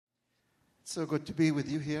So good to be with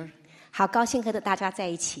you here. 好高兴和大家在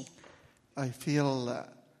一起。 I feel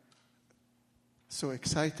so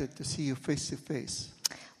excited to see you face to face.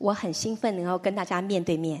 我很兴奋能够跟大家面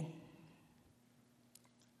对面。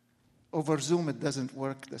 Over Zoom, it doesn't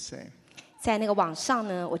work the same. 在那个网上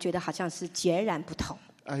呢，我觉得好像是截然不同。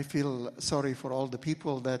 I feel sorry for all the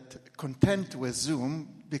people that content with Zoom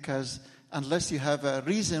because unless you have a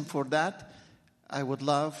reason for that, I would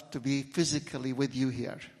love to be physically with you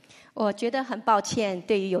here. 我觉得很抱歉，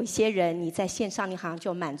对于有一些人，你在线上你好像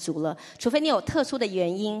就满足了，除非你有特殊的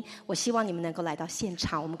原因。我希望你们能够来到现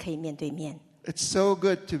场，我们可以面对面。 It's so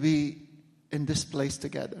good to be in this place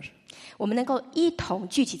together. 我们能够一同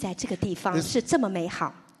聚集在这个地方，是这么美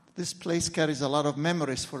好。 This place carries a lot of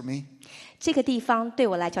memories for me. 这个地方对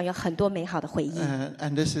我来讲有很多美好的回忆。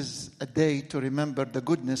 And this is a day to remember the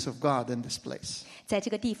goodness of God in this place. 在这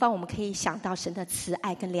个地方，我们可以想到神的慈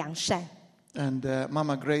爱跟良善。 And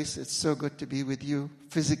Mama Grace, it's so good to be with you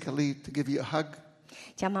physically, to give you a hug.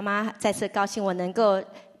 江妈妈再次高兴，我能够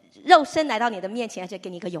肉身来到你的面前，而且给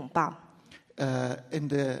你一个拥抱。 In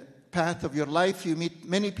the path of your life, you meet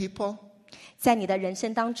many people. 在你的人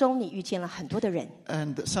生当中，你遇见了很多的人。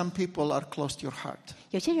 And some people are close to your heart.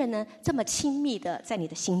 有些人呢，这么亲密的在你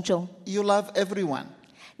的心中。 You love everyone.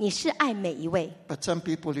 你是爱每一位， But some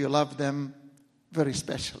people, you love them very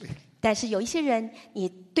specially. 但是有一些人，你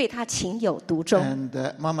对他情有独钟。 And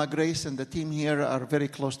Mama Grace and the team here are very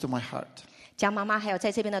close to my heart. 江妈妈还有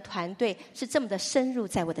在这边的团队是这么的深入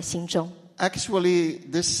在我的心中。 Actually,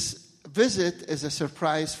 this visit is a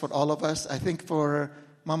surprise for all of us. I think for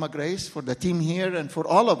Mama Grace, for the team here, and for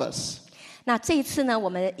all of us. 那这一次呢，我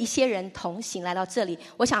们一些人同行来到这里，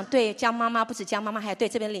我想对江妈妈，不止江妈妈，还有对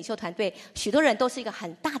这边的领袖团队，许多人都是一个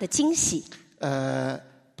很大的惊喜。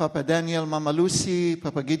 Papa Daniel, Mama Lucy,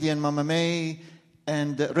 Papa Gideon, Mama May,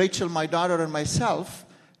 and Rachel, my daughter, and myself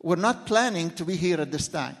were not planning to be here at this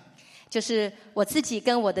time. 就是我自己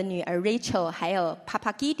跟我的女儿 Rachel， 还有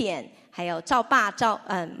Papa Gideon， 还有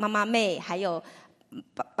妈妈妹，还有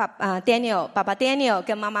爸爸 Daniel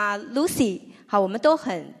跟妈妈 Lucy， 好，我们都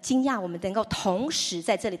很惊讶，我们能够同时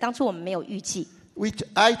在这里。当初我们没有预计。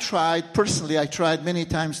 I tried many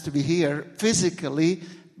times to be here physically,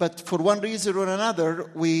 but for one reason or another,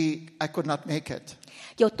 I could not make it.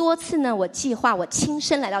 有多次呢，我计划我亲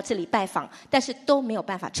身来到这里拜访，但是都没有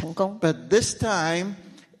办法成功。 But this time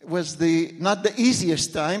was not the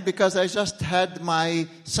easiest time because I just had my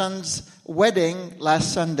son's wedding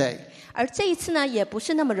last Sunday. 而这一次呢，也不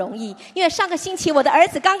是那么容易，因为上个星期我的儿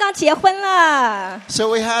子刚刚结婚了。 So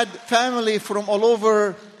we had family from all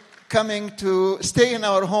over coming to stay in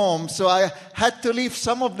our home, so I had to leave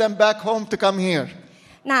some of them back home to come here.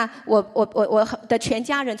 那我的全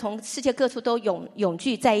家人从世界各处都永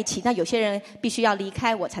聚在一起，那有些人必须要离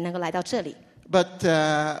开，我才能够来到这里。 But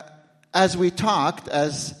as we talked,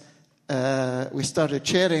 as we started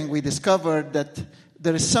sharing, we discovered that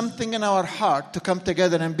there is something in our heart to come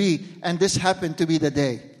together and be, and this happened to be the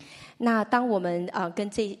day. 那当我们跟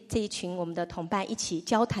这一群我们的同伴一起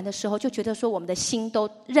交谈的时候，就觉得说我们的心都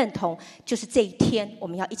认同，就是这一天我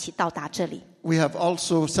们要一起到达这里。 We have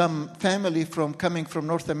also some family coming from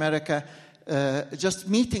North America, just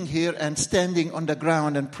meeting here and standing on the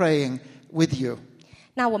ground and praying with you.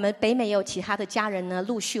 那我们北美也有其他的家人呢，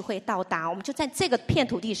陆续会到达，我们就在这个片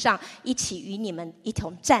土地上一起与你们一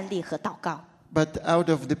同站立和祷告。 But out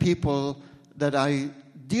of the people that I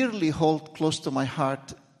dearly hold close to my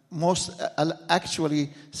heart, actually,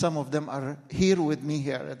 some of them are here with me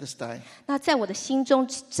here at this time. 那在我的心中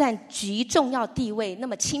占极重要地位，那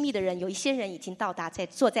么亲密的人，有一些人已经到达，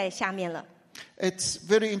坐在下面了。 It's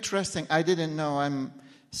very interesting. I didn't know. I'm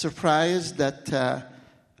surprised that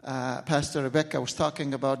Pastor Rebecca was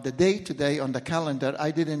talking about the day today on the calendar.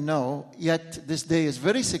 I didn't know, yet this day is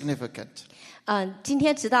very significant. 今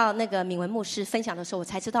天直到那个敏文牧师分享的时候，我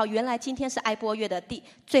才知道，原来今天是哀波月的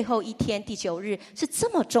最后一天，第9日，是这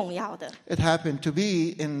么重要的。 It happened to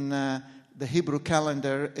be in the Hebrew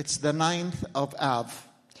calendar. It's the 9th of Av.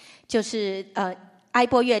 就是哀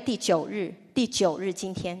波月第9日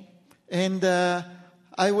今天。 And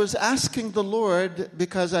I was asking the Lord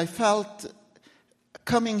because I felt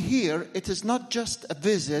coming here, it is not just a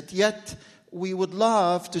visit, yet we would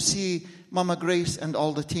love to see Mama Grace and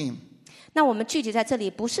all the team. 那我们聚集在这里，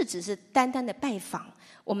不是只是单单的拜访，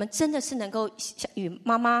我们真的是能够与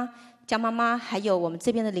江妈妈还有我们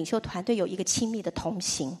这边的领袖团队有一个亲密的同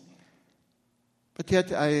行。 But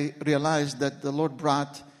yet I realized that the Lord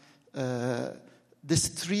brought these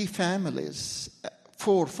 3 families,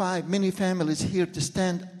 4, 5, many families here to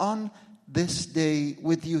stand on this day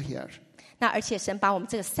with you here. 那而且神把我们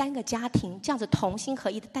这个3个家庭这样子同心合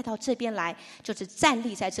一的带到这边来，就是站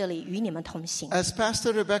立在这里与你们同行。As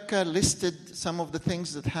Pastor Rebecca listed some of the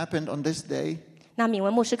things that happened on this day, 那敏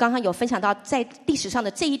文牧师刚刚有分享到在历史上的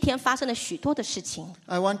这一天发生了许多的事情。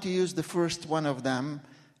 I want to use the first one of them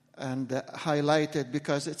and highlight it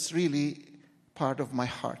because it's really part of my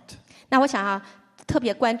heart. 那我想要特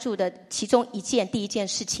别关注的其中第一件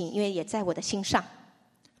事情，因为也在我的心上，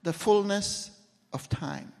 The fullness of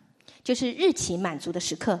time. 就是日期满足的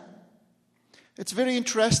时刻。 It's very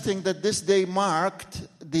interesting that this day marked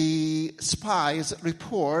the spies'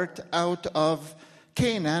 report out of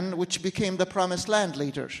Canaan, which became the promised land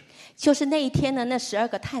later. 就是那一天呢，那12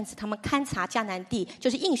个探子他们勘察迦南地，就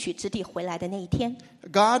是应许之地回来的那一天。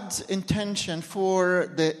 God's intention for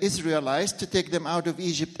the Israelites to take them out of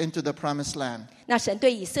Egypt into the promised land. 那神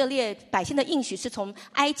对以色列百姓的应许是从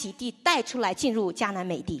埃及地带出来进入迦南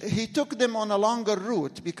美地。 He took them on a longer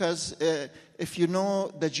route because if you know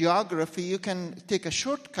the geography, you can take a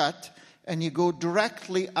shortcut and you go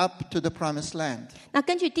directly up to the promised land. 那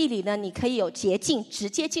根据地理呢，你可以有捷径直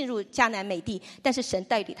接进入迦南美地，但是神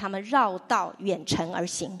带领他们绕道远程而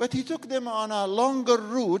行。 But he took them on a longer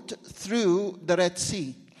route through the Red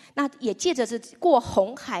Sea. 那也借着这过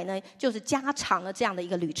红海呢，就是加长了这样的一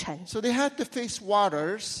个旅程。 So they had to face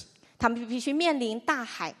waters 他们必须面临大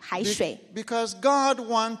海海水， because God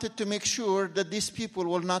wanted to make sure that these people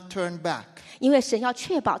will not turn back. 因为神要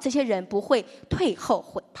确保这些人不会退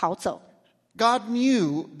后跑走。 God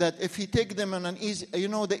knew that if he take them on an easy,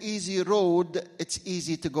 the easy road, it's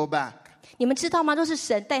easy to go back. 你们知道吗？若是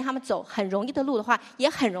神带他们走很容易的路的话，也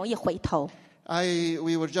很容易回头。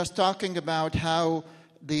 We were just talking about how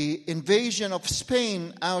the invasion of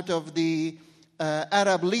Spain out of the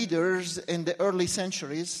Arab leaders in the early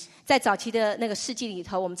centuries. 在早期的那个世纪里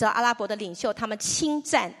头，我们知道阿拉伯的领袖他们侵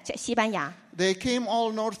占在西班牙。 They came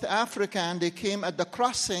all North Africa and they came at the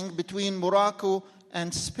crossing between Morocco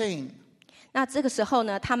and Spain. 那这个时候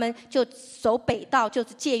呢，他们就走北道，就是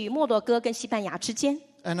介于摩洛哥跟西班牙之间。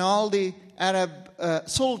 And all the Arab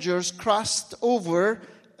soldiers crossed over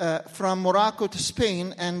from Morocco to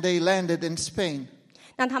Spain and they landed in Spain.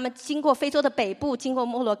 那他们经过非洲的北部，经过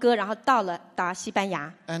摩洛哥，然后达西班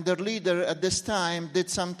牙。 And their leader at this time did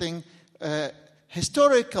something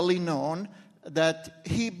historically known, that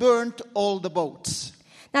he burnt all the boats.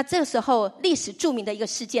 那这个时候历史著名的一个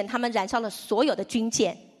事件，他们燃烧了所有的军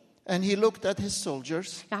舰。 And he looked at his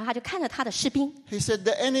soldiers. 然后他就看着他的士兵， He said,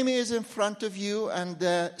 the enemy is in front of you and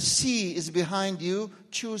the sea is behind you.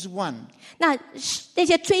 Choose one. 那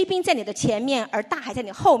些追兵在你的前面，而大海在你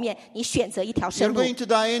的后面，你选择一条 You're 生路。 going to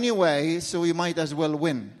die anyway, so you might as well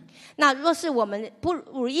win. 那若是我们不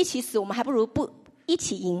如一起死，我们还不如不一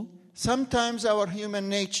起赢。 Sometimes our human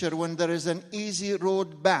nature, when there is an easy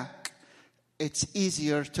road back, it's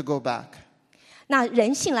easier to go back. 那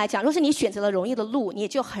人性来讲，若是你选择了容易的路，你也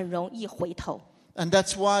就很容易回头。 And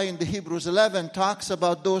that's why in the Hebrews 11 talks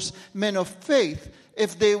about those men of faith.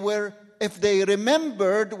 If they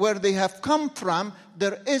remembered where they have come from,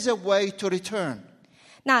 there is a way to return.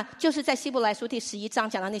 那就是在希伯来书第11章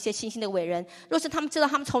讲到那些信心的伟人，若是他们知道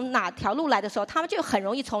他们从哪条路来的时候，他们就很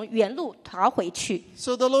容易从原路逃回去。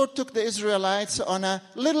 So the Lord took the Israelites on a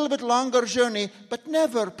little bit longer journey, but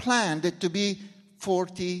never planned it to be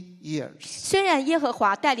 40 years. 虽然耶和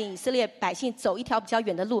华带领以色列百姓走一条比较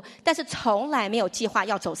远的路，但是从来没有计划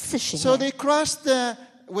要走40 So 年。 they crossed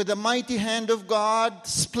with the mighty hand of God,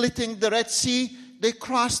 splitting the Red Sea. They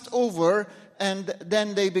crossed over, and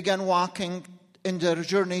then they began walking in their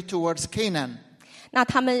journey towards Canaan. 那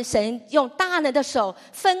他们神用大能的手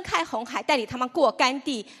分开红海，带领他们过干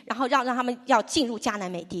地，然后让他们要进入迦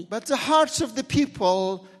南美地。 But the hearts of the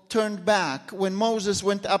people turned back when Moses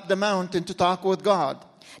went up the mountain to talk with God.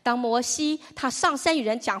 当摩西他上山与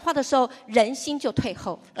人讲话的时候，人心就退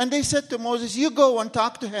后。 And they said to Moses, you go and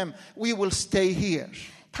talk to him. We will stay here.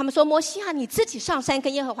 他们说：“摩西啊，你自己上山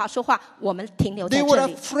跟耶和华说话，我们停留在 They were 这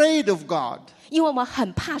里， afraid of God. 因为我们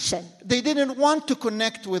很怕神。 They didn't want to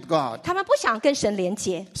connect with God. 他们不想跟神连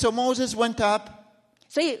结， So Moses went up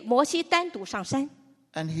所以摩西单独上山，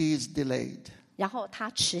 and he is delayed. 然后他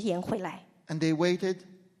迟延回来。 And they waited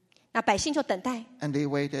那百姓就等待， and they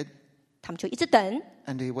waited 他们就一直等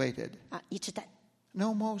and they waited. 啊，一直等，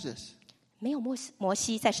 No Moses. 没有摩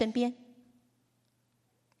西在身边。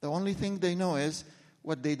 The only thing they know is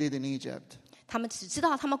what they did in Egypt. 他们只知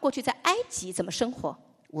道他们过去在埃及怎么生活，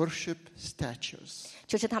 Worship statues.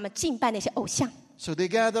 就是他们敬拜那些偶像。 So they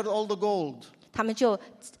gathered all the gold, 他们就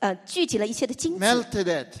聚集了一切的金子， melted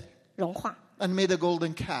it, 融化， and made a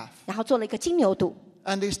golden calf. 然后做了一个金牛犊。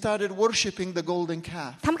 And they started worshiping the golden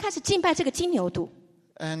calf. 他们开始敬拜这个金牛犊。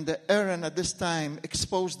And Aaron at this time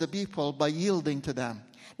exposed the people by yielding to them.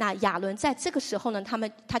 那亚伦在这个时候呢，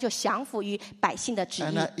他就降服于百姓的旨意。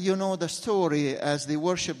And you know the story, as they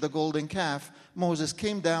worshiped the golden calf, Moses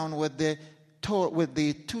came down with the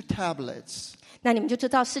 2 tablets. 那你们就知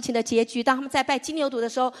道事情的结局。当他们在拜金牛犊的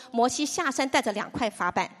时候，摩西下山带着2块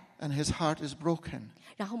法板， And his heart is broken.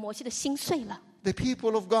 然后摩西的心碎了。The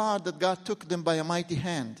people of God, that God took them by a mighty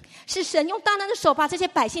hand, 是神用大能的手把这些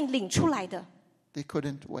百姓领出来的， they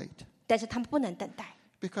couldn't wait. 但是他们不能等待，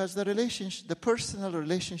 Because the personal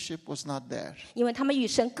relationship was not there. 因为他们与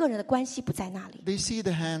神个人的关系不在那里。 They see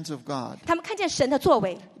the hands of God. 他们看见神的作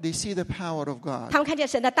为， They see the power of 他 God. 们看见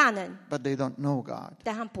神的大能， But they don't know God.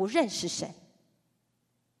 但他们不认识神。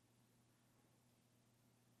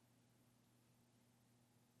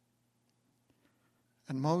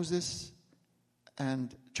And Moses and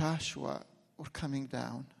Joshua were coming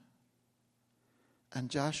down. And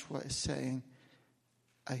Joshua is saying,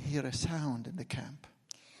 I hear a sound in the camp.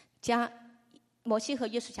 摩西和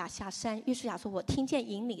约书亚下山，约书亚说：“我听见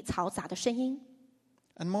营里嘈杂的声音。”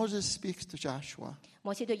 And Moses speaks to Joshua.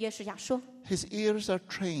 摩西对约书亚说 His ears are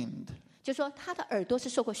trained.：“ 就说他的耳朵是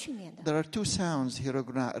受过训练的。 There are 2 sounds he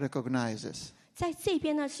recognizes. 在这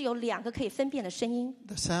边呢，是有2个可以分辨的声音，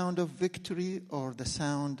 The sound of victory or the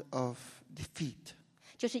sound of defeat.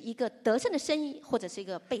 就是一个得胜的声音，或者是一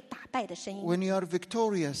个被打败的声音。 When you are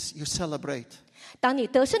victorious, you celebrate. 当你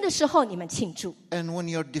得胜的时候，你们庆祝； And when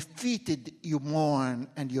you're defeated, you mourn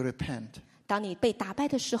and you repent. 当你被打败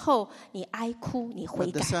的时候，你哀哭，你悔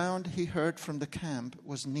But the 改。 sound he heard from the camp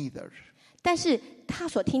was neither. 但是他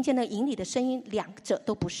所听见的营里的声音，2者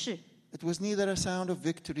都不是， It was neither a sound of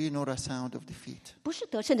victory nor a sound of defeat. 不是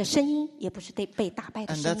得胜的声音，也不是被打败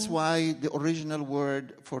的 And 声 that's 音。 why the original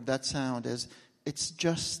word for that sound is, it's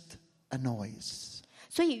just a noise.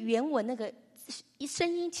 所以原文那个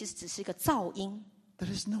声音其实只是一个噪音。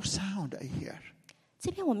 There is no sound I hear.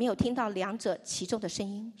 这边我没有听到2者其中的声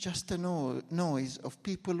音， Just a noise of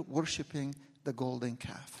people worshiping the golden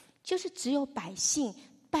calf. 就是只有百姓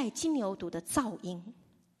拜金牛犊的噪音。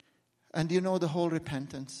 And you know the whole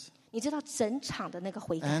repentance 你知道整场的那个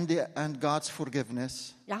悔改， and God's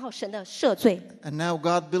forgiveness. 然后神的赦罪。 And now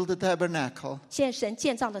God built a tabernacle. 现在神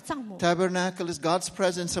建造了帐幕， Tabernacle is God's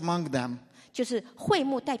presence among them. 就是会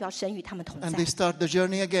幕代表神与他们同 And 在 they。start the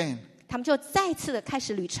journey again, 他们就再次的开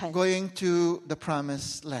始旅程， going to the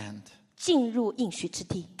promised land, 进入应许之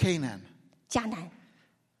地 Canaan. 迦南。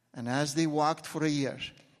 And as they walked for a year,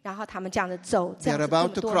 然后他们这样的走，这 they 样 are 子这 about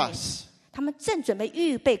么 to 多年， cross. 他们正准备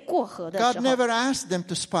预备过河的 God 时候， never asked them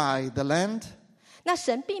to spy the land. 那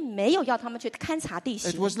神并没有要他们去勘察地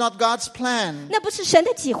It 形， was not God's plan. 那不是神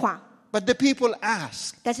的计划。 But the people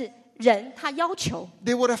asked. 但是人他要求，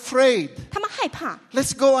 They were afraid. 他们害怕。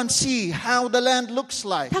 Let's go and see how the land looks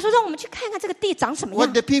like, 他说：“让我们去看看这个地长什么 what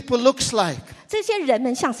样， the people looks like, 这些人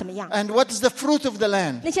们像什么样， and what is the fruit of the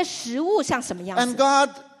land. 那些食物像什么样 And 子。” God,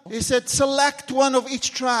 He said, select one of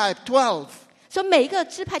each tribe, 12. 所以每一个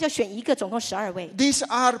支派就选一个，总共12位。 These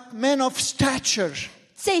are men of stature.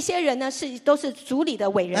 这些人呢都是族里的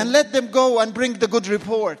伟 And 人， let them go and bring the good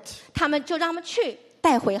report. 他们就让他们去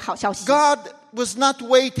带回好消息。 God was not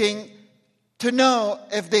waiting to know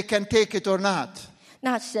if they can take it or not.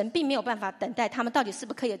 那神并没有办法等待他们到底是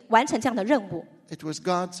不是可以完成这样的任务， It was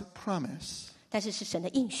God's promise. 但是是神的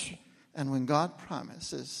应许。 And when God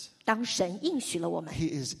promises, 当神应许了我们，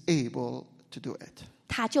 He is able to do it.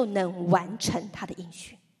 他就能完成他的应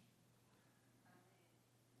许。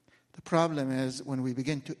 The problem is when we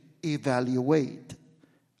begin to evaluate,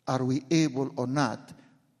 are we able or not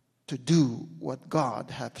to do what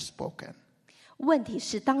God has spoken? 问题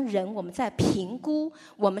是，当我们在评估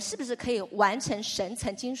我们是不是可以完成神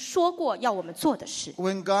曾经说过要我们做的事。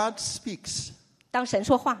 When God speaks, 当神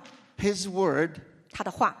说话， His word 他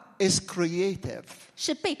的话 is creative.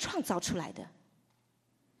 是被创造出来的，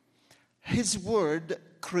 His word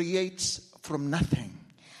creates from nothing.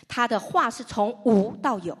 他的话是从无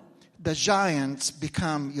到有。 The giants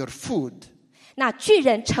become your food. 那巨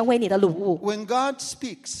人成为你的掳物。 When God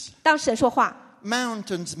speaks, 当神说话，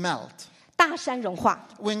 mountains melt. 大山融化；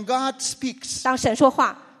 When God speaks, 当神说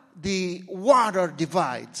话， the water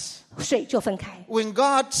divides. 水就分开； When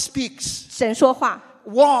God speaks, 神说话，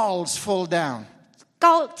 walls fall down.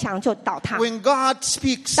 高墙就倒塌； When God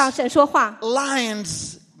speaks, 当神说话，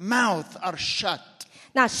 lions' mouth are shut.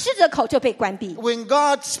 那狮子的口就被关闭； When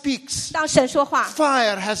God speaks, 当神说话，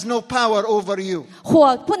 fire has no power over you.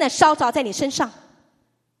 火不能烧着在你身上。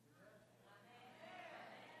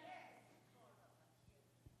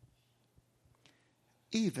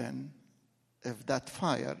 Even if that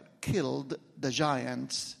fire killed the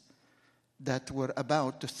giants that were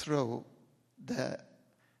about to throw the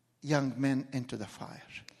young men into the fire.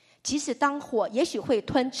 即使当火也许会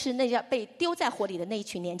吞吃那些被丢在火里的那一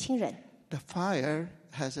群年轻人， The fire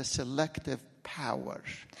has a selective power.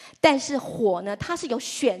 但是火呢，它是有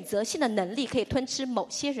选择性的能力，可以吞吃某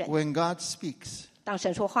些人。 When God speaks, 当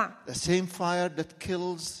神说话， the same fire that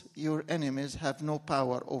kills your enemies have no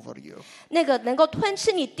power over you. 那个能够吞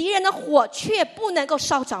吃你敌人的火，却不能够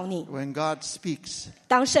烧着你。 When God speaks,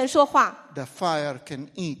 当神说话， the fire can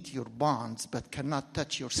eat your bonds but cannot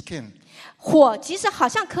touch your skin. 火即使好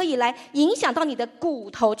像可以来影响到你的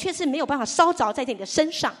骨头，却是没有办法烧着在你的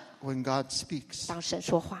身上。 When God speaks, 当神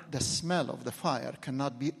说话， the smell of the fire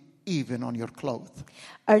cannot be even on your clothes.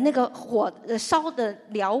 而那个火烧的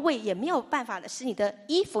燎味也没有办法使你的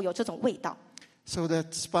衣服有这种味道。 So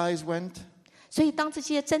that spies went 所以当这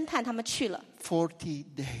些侦探他们去了40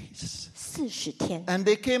 days. 40天， And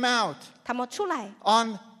they came out 他们出来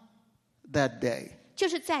on that day, 就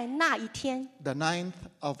是在那一天 the 9th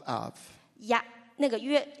of Av. 那个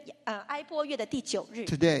埃波月的第9日，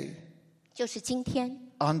 Today, 就是今天，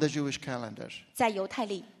 on the Jewish calendar, 在犹太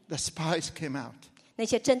历， the spies came out, 那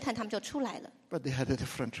些侦探他们就出来了， but they had a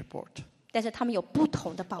different report. 但是他们有不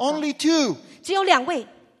同的报告。 Only two, 只有2位，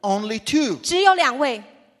 only two 只有2位，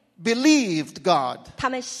 believed God. 他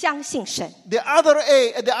们相信神。 The other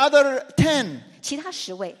 10, 其他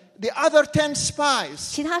10位， the other 10 spies,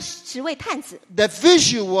 其他10位探子， the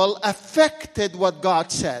visual affected what God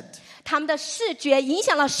said. 他们的视觉影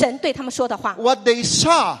响了神对他们说的话。 What they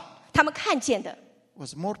saw 他们看见的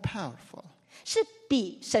was more powerful 是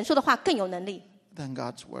比神说的话更有能力， than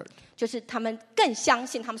God's word. 就是他们更相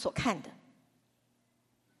信他们所看的。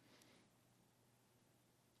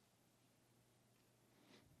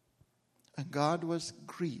 And God was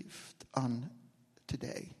grieved on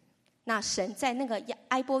today. 那神在那个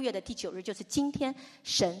埃波月的第9日，就是今天，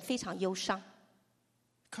神非常忧伤，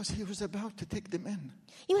 Because he was about to take them in.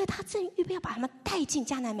 因为他正预备要把他们带进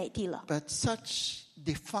迦南美地了。 But such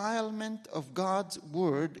defilement of God's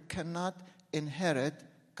word cannot inherit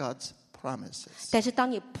God's promises. 但是当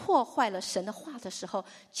你破坏了神的话的时候，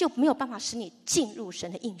就没有办法使你进入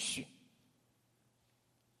神的应许。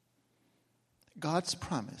 God's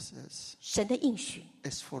promises 神的应许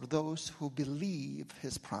is for those who believe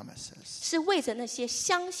his promises. 是为着那些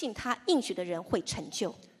相信他应许的人会成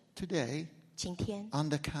就。 Today, 今天 on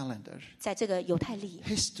the calendar, 在这个犹太历，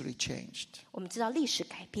 history changed. 我们知道历史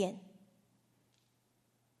改变，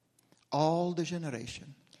 All the generation,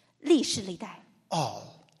 历世历代， all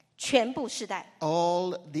全部世代，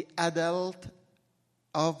 the adult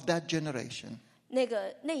of that generation,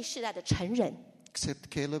 那世代的成人， except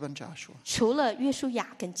Caleb and Joshua, 除了约书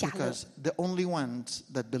亚跟迦勒， because the only ones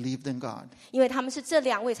that believed in God, 因为他们是这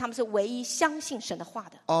2位，他们是唯一相信神的话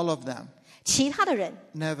的， all of them 其他的人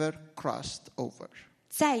never crossed over.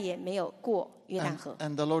 再也没有过约旦河。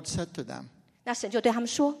 And the Lord said to them, 那神就对他们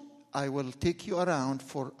说 I will take you around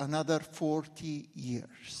for another 40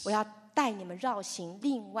 years. 我要带你们绕行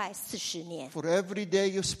另外40年， For every day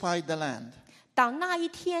you spied the land, 到那一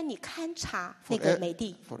天你勘察那个美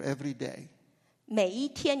地， for every day 每一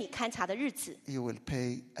天你勘察的日子， you will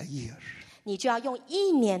pay a year. 你就要用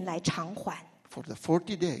1年来偿还。 For the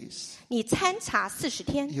 40 days, 你参察40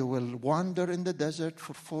天， you will wander in the desert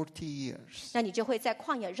for 40 years. 那你就会在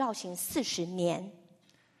旷野绕行40年。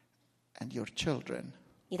 And your children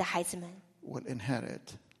你的孩子们， will inherit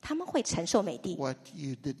他们会承受美地， what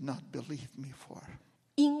you did not believe me for.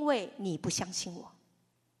 因为你不相信我。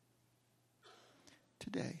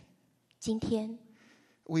 Today, 今天，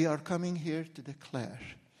 we are coming here to declare,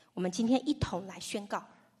 我们今天一同来宣告，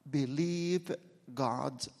 believe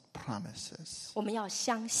God's promises. 我们要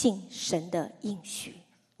相信神的应许。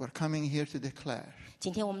 We're coming here to declare,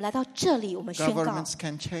 今天我们来到这里，我们宣告， governments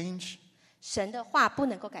can change, 神的话不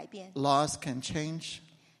能够改变， laws can change,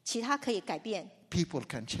 其他可以改变， people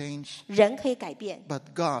can change, 人可以改变， but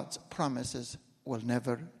God's promises will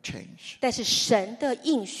never change. 但是神的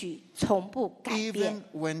应许从不改 Even 变。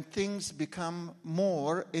 when things become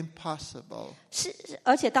more impossible,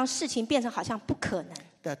 而且当事情变成好像不可能，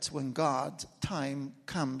 that's when God's time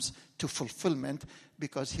comes to fulfillment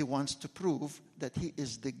because he wants to prove that he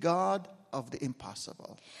is the God of the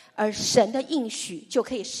impossible. 而神的应许就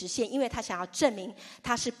可以实现，因为他想要证明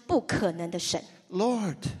他是不可能的神。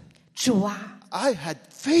 Lord, 主啊， I had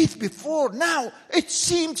faith before, now it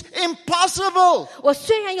seems impossible. 我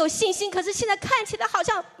虽然有信心，可是现在看起来好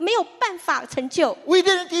像没有办法成就。 We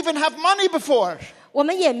didn't even have money before. 我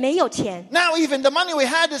们也没有钱， Now even the money we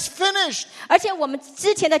had is finished. 而且我们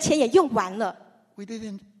之前的钱也用完了， We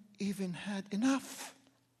didn't even had enough.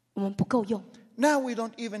 我们不够用， Now we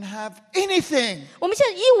don't even have anything. 我们现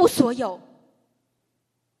在一无所有。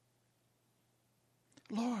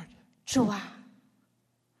Lord, 主啊，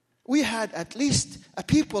 we had at least a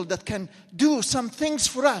people that can do some things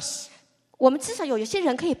for us. 我们至少有些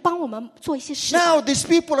人可以帮我们做一些事吧。 Now these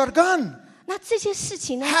people are gone. 那这些事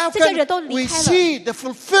情呢？ How 这些 can 人都 we 离开了， see the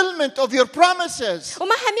fulfillment of your promises? 我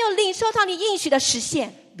们还没有领受到你应许的实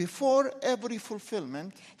现。 Before every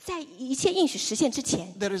fulfillment, 在一切应许实现之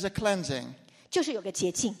前， there is a cleansing. 就是有个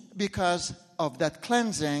洁净。 Because of that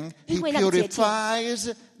cleansing, He 因为那个洁净。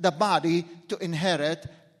 purifies the body to inherit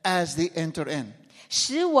as they enter in.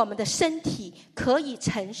 使我们的身体可以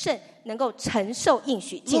成圣，能够承受应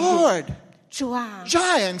许进入。 Lord, 主啊，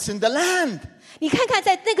 giants in the land. 你看看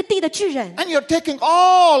在那个地的巨人， And you're taking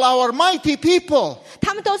all our mighty people,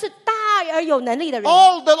 他们都是大而有能力的人，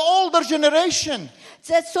 all the older generation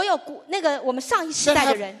这所有我们上一世代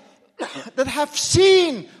的人， that have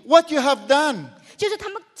seen what you have done. 就是他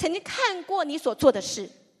们曾经看过你所做的事，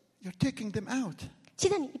 You're taking them out. 现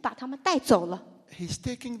在你把他们带走了。 He's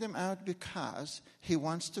taking them out because He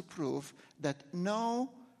wants to prove that no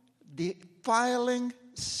defiling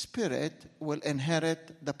spirit will inherit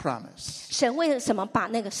the promise. 神为什么把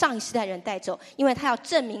那个上一世代人带走？因为他要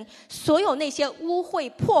证明所有那些污秽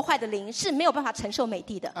破坏的灵是没有办法承受美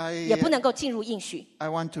地的，也不能够进入应许。 I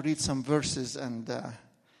want to read some verses and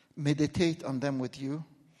meditate on them with you.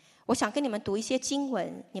 我想跟你们读一些经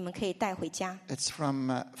文，你们可以带回家。 It's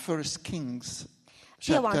from 1 Kings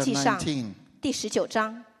列王 chapter 记上19. 第19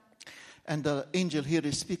章。 And the angel here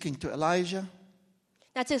is speaking to Elijah.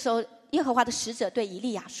 那这时候，耶和华的使者对以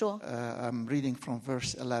利亚说 I'm reading from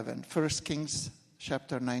verse 11. 1 Kings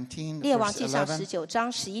chapter 19, 列王 verse 记上11. 19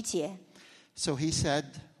章11节， So he said,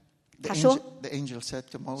 the 他说， angel said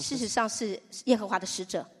to 事实 Moses, 上是耶和华的使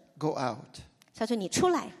者。 go out 他说：“你出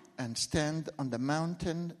来， and stand on the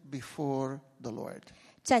mountain before the Lord.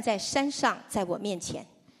 站在山上，在我面前。”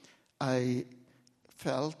 I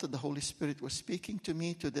felt the Holy Spirit was speaking to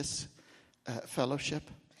me to this fellowship.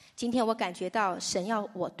 今天我感觉到神要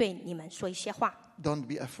我对你们说一些话， Don't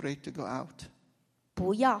be afraid to go out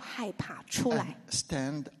不要害怕，出 and 来，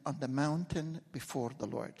 stand on the mountain before the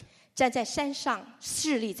Lord. 站在山上，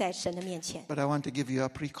侍立在神的面前。 But I want to give you a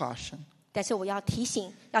precaution. 但是我要提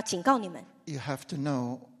醒，要警告你们， You have to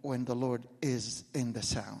know when the Lord is in the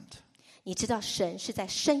sound. 你知道神是在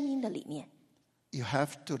声音的里面， You have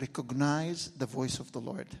to recognize the voice of the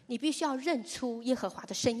Lord. 你必须要认出耶和华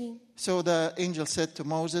的声音。 So the angel said to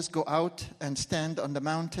Moses, go out and stand on the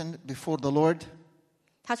mountain before the Lord.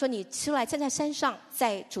 他说：“你出来，站在山上，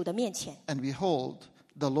在主的面前。 And behold,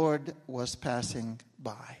 the Lord was passing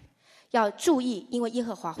by. 要注意，因为耶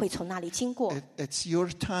和华会从那里经过。 It's your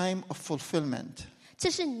time of fulfillment.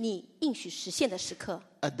 这是你应许实现的时刻。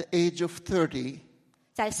 At the age of 30,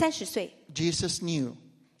 在30岁， Jesus knew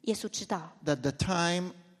耶稣知道 that the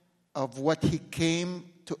time of what he came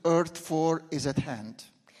to earth for is at hand.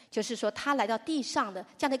 就是说，他来到地上的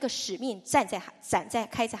这样的一个使命，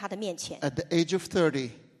开在他的面前。 At the age of 30,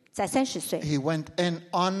 在30岁， he went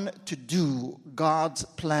on to do God's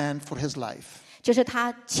plan for his life. 就是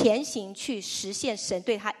他前行去实现神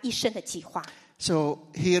对他一生的计划。 So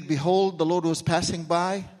here, behold, the Lord was passing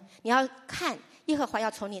by, 你要看耶和华要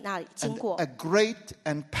从你那里经 and 过， a great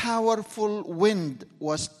and powerful wind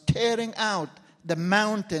was tearing out the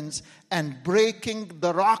mountains and breaking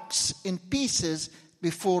the rocks in pieces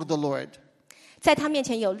before the Lord. 在他面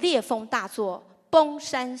前有烈风大作，崩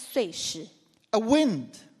山碎石。 A wind,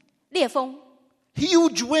 烈风，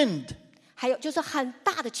 huge wind, 还有就是很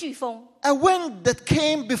大的飓风。 a wind that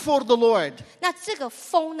came before the Lord. 那这个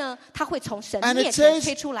风呢，它会从神 And 面 it 前 says,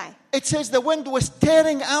 吹出来。 it says the wind was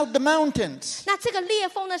tearing out the mountains. 那这个烈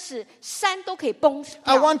风呢，使山都可以崩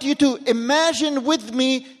I 掉。 want you to imagine with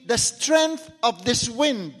me the strength of this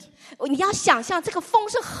wind, 你要想象这个风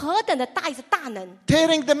是何等的大一个大能，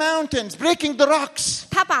 tearing the mountains, breaking the rocks.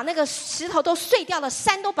 它把那个石头都碎掉了，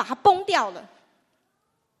山都把它崩掉了。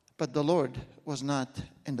 But the Lord was not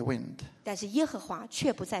in the wind. 但是耶和华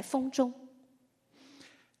却不在风中。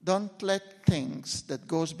 Don't let things that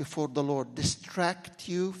goes before the Lord distract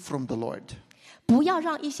you from the Lord. 不要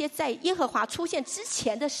让一些在耶和华出现之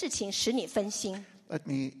前的事情使你分心。 Let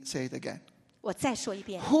me say it again. 我再说一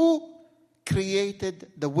遍， Who created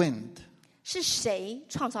the wind? 是谁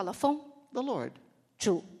创造了风？ The Lord.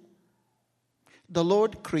 主， The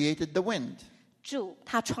Lord created the wind. 主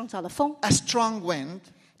他创造了风， A strong wind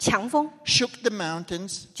强风 shook the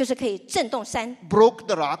mountains, 就是可以震动山， broke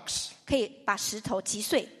the rocks, 可以把石头击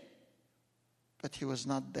碎。 but he was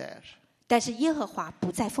not there. 但是耶和华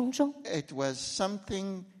不在风中。 It was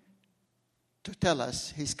something to tell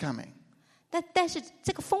us he's coming. 但是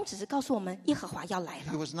这个风只是告诉我们耶和华要来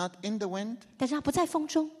He 了， was not in the wind, 但是他不在风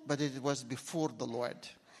中， but it was before the Lord.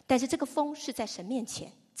 但是这个风是在神面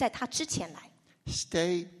前，在他之前来。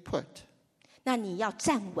 Stay put, 那你要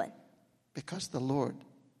站稳， because the Lord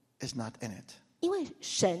is not in it. 因为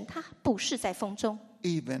神他不是在风中，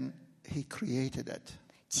 Even He created it.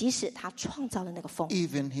 即使他创造了那个风，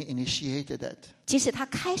 Even He initiated it. 即使他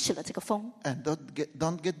开始了这个风， And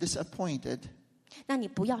don't get disappointed 那你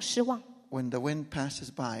不要失望。 when the wind passes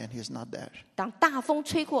by and He's not there. 当大风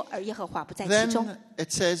吹过，而耶和华不在其中。 Then it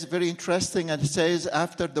says, very interesting, and it says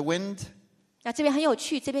after the wind, 那这边很有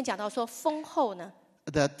趣，这边讲到说风后呢，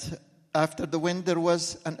 that after the wind there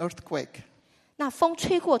was an earthquake. 那风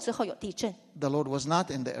吹过之后有地震， The Lord was not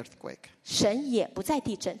in the earthquake. 神也不在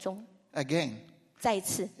地震中。 Again, 再一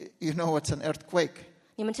次， you know what's an earthquake?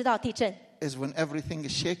 你们知道地震 Is when everything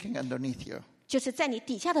is shaking underneath you. 就是在你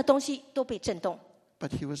底下的东西都被震动， But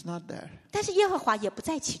He was not there. 但是耶和华也不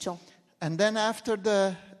在其中。 And then after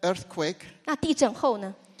the earthquake, 那地震后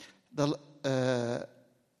呢，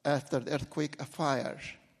 after the earthquake, a fire.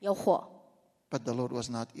 有火， But the Lord was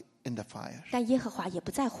not in the fire. 但耶和华也不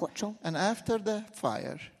在火中。 And after the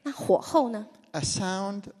fire, 那火后呢， a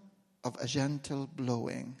sound of a gentle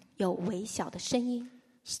blowing, 有微小的声音，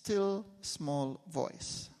 still small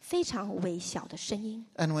voice. 非常微小的声音。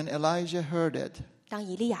 And when Elijah heard it, 当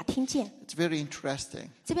以利亚听见， it's very interesting.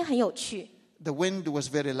 这边很有趣， The wind was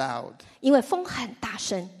very loud, 因为风很大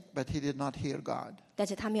声， but he did not hear God. 但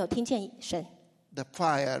是他没有听见神。 The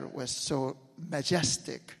fire was so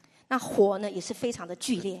majestic, 那火呢，也是非常的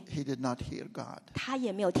剧烈， he did not hear God. 他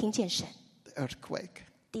也没有听见神。 The earthquake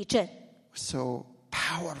地震 was so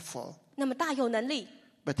powerful, 那么大有能力，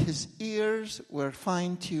 but his ears were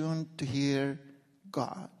fine-tuned to hear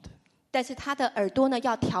God. 但是他的耳朵呢，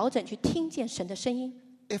要调整去听见神的声音。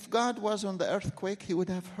 If God was on the earthquake, he would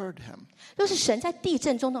have heard him. 若是神在地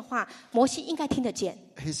震中的话，摩西应该听得见。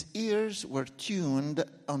 His ears were tuned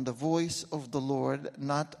on the voice of the Lord,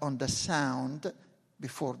 not on the sound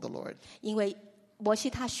before the Lord. 因为摩西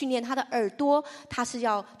他训练他的耳朵，他是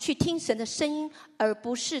要去听神的声音，而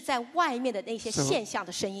不是在外面的那些现象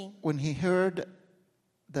的声音。 When he heard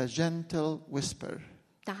the gentle whisper,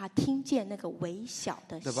 当他听见那个微小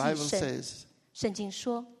的 the 细 Bible 声， says, 圣经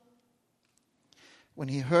说， when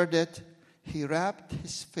he heard it, he wrapped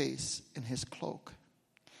his face in his cloak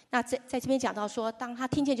那在这边讲到说，当他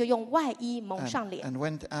听见就用外衣蒙上脸， and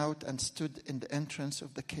went out and stood in the entrance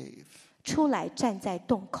of the cave. 出来站在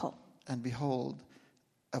洞口。 And behold,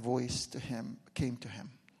 a voice came to him.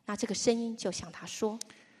 那这个声音就向他说，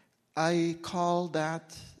 I call that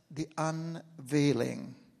the unveiling.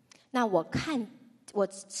 那我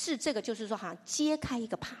是这个，就是说好像揭开一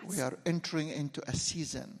个帕 We 子， are entering into a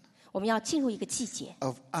season 我们要进入一个季节，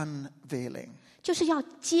 of unveiling. 就是要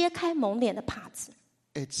揭开蒙脸的帕子。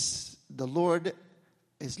 It's the Lord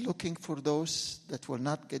is looking for those that will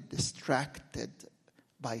not get distracted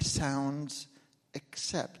by sounds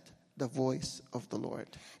except the voice of the Lord.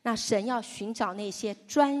 那神要寻找那些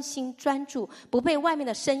专心专注，不被外面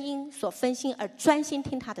的声音所分心，而专心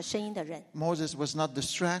听他的声音的人。 Moses was not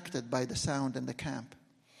distracted by the sound in the camp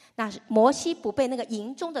那摩西不被那个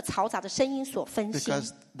营中的嘈杂的声音所分心，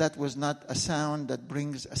 because that was not a sound that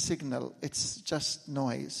brings a signal. It's just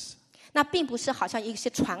noise. 那并不是好像一些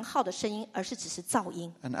传号的声音，而是只是噪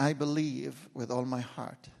音。 And I believe with all my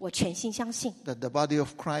heart 我全心相信， that the body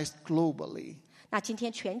of Christ globally, 那今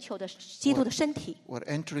天全球的基督的身体， we're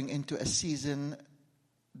entering into a season,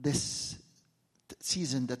 this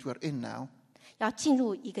season that we're in now. 要进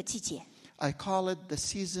入一个季节， I call it the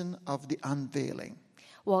season of the unveiling.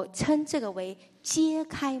 我称这个为揭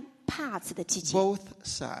开帕子的季节， Both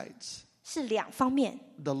sides. 是两方面。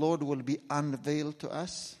 The Lord will be unveiled to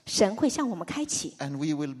us, 神会向我们开启， and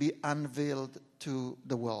we will be unveiled to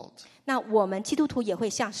the world. 那我们基督徒也会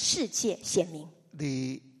向世界显明。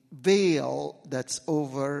 The veil that's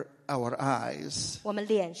over our eyes, 我们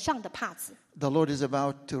脸上的帕子， the Lord is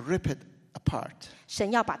about to rip it apart,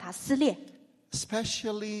 神要把它撕裂，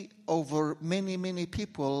 especially over many, many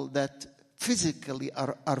people that physically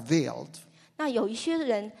are veiled. 那有一些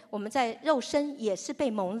人，我们在肉身也是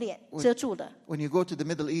被蒙脸遮住的。 When you go to the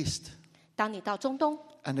Middle East, 当你到中东，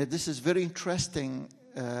 and this is very interesting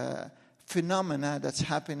phenomena that's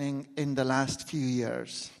happening in the last few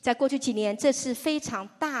years. 在过去几年，这是非常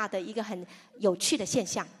大的一个很有趣的现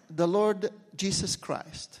象。 The Lord Jesus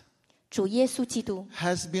Christ 主耶稣基督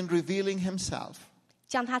has been revealing himself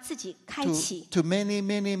将他自己开 to, 启， to many,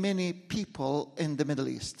 many, many people in the Middle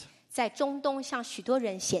East. 在中东向许多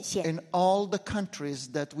人显现。 In all the countries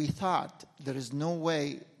that we thought there is no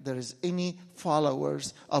way there is any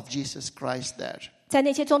followers of Jesus Christ there. 在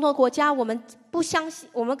那些中东国家，我们不相信，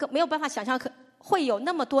我们没有办法想象会有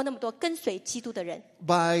那么多跟随基督的人。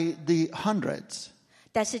 By the hundreds,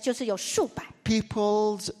 但是就是有数百，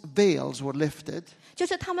 people's veils were lifted 就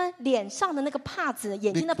是他们脸上的那个帕子，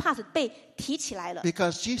眼睛的帕子被提起来了，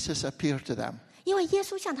 because Jesus appeared to them 因为耶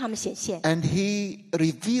稣向他们显现， and he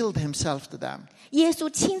revealed himself to them 耶稣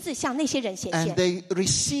亲自向那些人显 and 现， they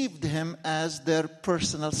received him as their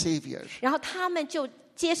personal savior. 然后他们就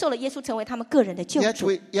接受了耶稣成为他们个人的救 Yet 主。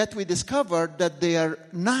 we discovered that they are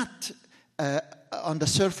not on the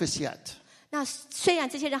surface yet. 那虽然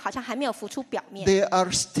这些人好像还没有浮出表面， They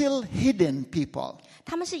are still hidden people.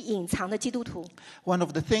 他们是隐藏的基督徒。 One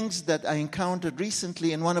of the things that I encountered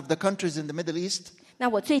recently in one of the countries in the Middle East, 那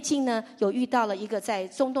我最近呢，有遇到了一个在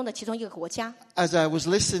中东的其中一个国家。 as I was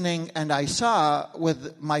listening and I saw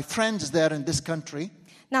with my friends there in this country,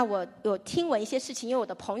 那我有听闻一些事情，因为我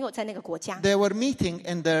的朋友在那个国家， they were meeting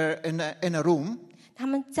in a room, 他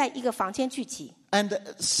们在一个房间聚集， and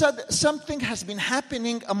something has been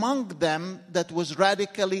happening among them that was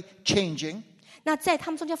radically changing. 那在他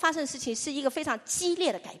们中间发生的事情是一个非常激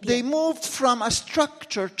烈的改 They 变。 moved from a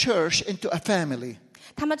structured church into a family.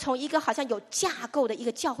 他们从一个好像有架构的一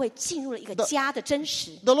个教会，进入了一个家的真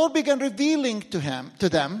实。 The Lord began revealing to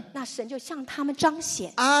them, 那神就向他们彰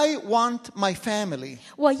显， I want my family.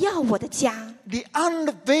 我要我的家。 The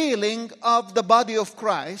unveiling of the body of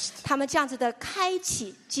Christ, 他们这样子的开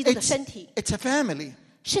启基督的身体， it's a family.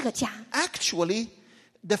 是个家。 Actually,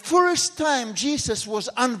 the first time Jesus was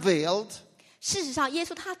unveiled, 事实上，耶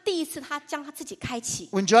稣他第一次他将他自己开启。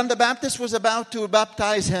 when John the Baptist was about to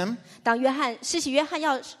baptize him, 当施洗约翰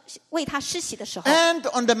要为他施洗的时候， and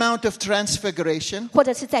on the Mount of Transfiguration, 或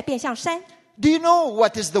者是在变相山， do you know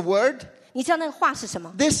what is the word? 你知道那个话是什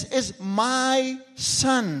么？ This is my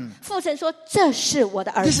son. 父神说：“这是我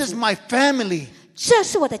的儿 This is 子， my family. 这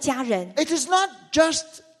是我的家人。 It is not just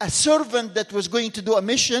a servant that was going to do a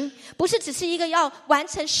mission. ”不是只是一个要完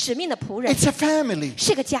成使命的仆人， It's a family.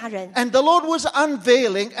 是个家人。 And the Lord was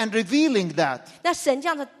unveiling and revealing that. 那神这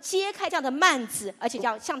样的揭开这样的幔子，而且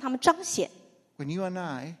要向他们彰显。 When you and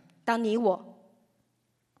I, 当你我，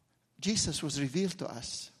 Jesus was revealed to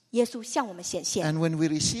us. 耶稣向我们显现， And when we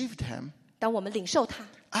received him, 当我们领受他，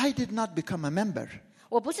 I did not become a member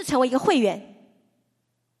我不是成为一个会员，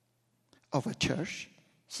 of a church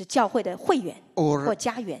是教会的会员 or 或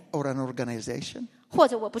家园， or an organization 或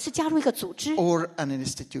者我不是加入一个组织， or an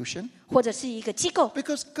institution, 或者是一个机构，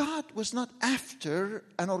 because God was not after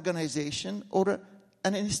an organization or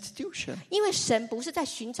an institution. 因为神不是在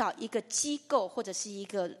寻找一个机构或者是一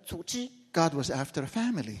个组织， God was after a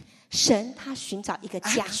family. 神他寻找一个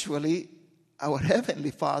家。 Actually, our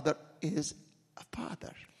Heavenly Father is a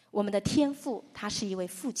father. 我们的天父他是一位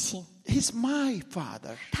父亲， He's my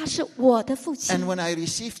father. 他是我的父亲 And。when I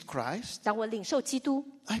received Christ, 当我领受基督，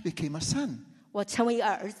 I became a son. 我成为一个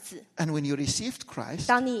儿子。 And when you received Christ,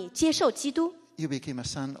 当你接受基督， you became a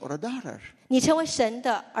son or a daughter. 你成为神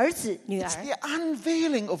的儿子、女 It's 儿。 the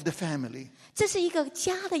unveiling of the family. 这是一个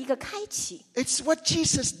家的一个开启， It's what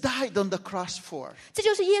Jesus died on the cross for. 这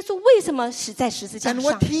就是耶稣为什么死在十字架 And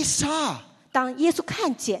上 what。he saw, 当耶稣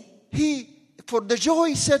看见， for the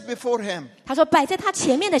joy set before him. 他说摆在他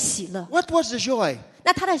前面的喜乐， What was the joy?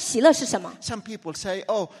 那他的喜乐是什么？ Some people say,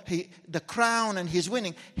 oh, the crown and he's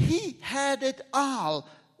winning. He had it all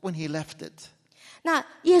when he left it. 那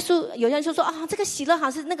耶稣有人就说啊，这个喜乐好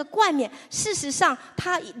像是那个冠冕。事实上，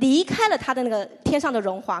他离开了他的那个天上的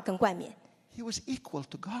荣华跟冠冕， He was equal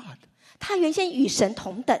to God. 他原先与神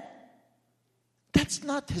同等， That's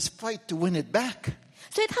not his fight to win it back.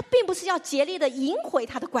 所以他并不是要竭力的赢回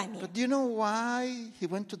他的冠冕。 But do you know why he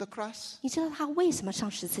went to the cross? 你知道他为什么上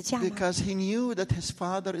十字架吗？ Because he knew that his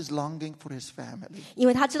father is longing for his family. 因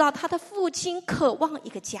为他知道他的父亲渴望一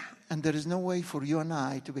个家。 And there is no way for you and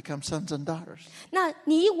I to become sons and daughters. 那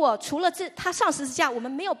你我除了他上十字架，我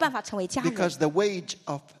们没有办法成为家人， Because the wage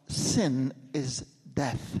of sin is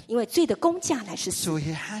death. 因为罪的工价乃是死， So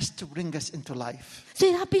he has to bring us into life. 所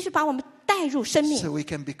以他必须把我们带入生命， So we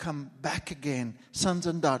can become back again sons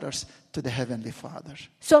and daughters to the Heavenly Father.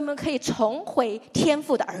 所以我们可以重回天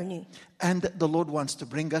父的儿女。 And the Lord wants to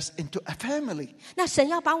bring us into a family. 那神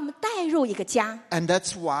要把我们带入一个家， And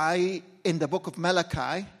that's why in the book of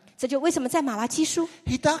Malachi, 这就为什么在马拉基书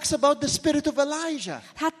he talks about the spirit of Elijah.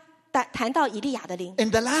 他谈到以利亚的灵， In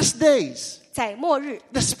the last days, 在末日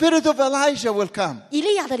the spirit of Elijah will come. 以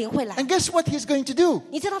利亚的灵会来。 And guess what he's going to do?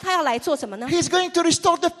 你知道他要来做什么呢？ He's going to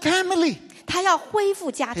restore the family. 他要恢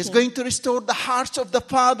复家 He's 庭， going to restore the hearts of the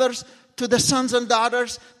fathers to the sons and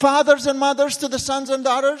daughters, fathers and mothers to the sons and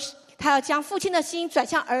daughters, 他要将父亲的心转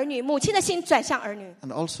向儿女，母亲的心转向儿女，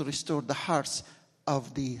 and also restore the hearts of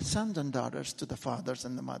the sons and daughters to the fathers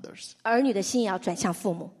and the mothers. 儿女的心也要转向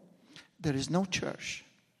父母。 There is no church.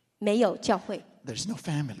 没有教会， There is no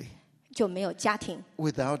family. 就没有家庭。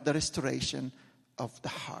 without the restoration of the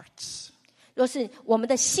hearts. 若是我们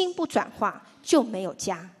的心不转化，就没有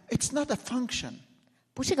家。 It's not a function,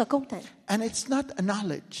 不是个功能， and it's not a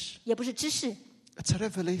knowledge. 也不是知识， It's a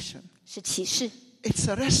revelation. 是启示。 It's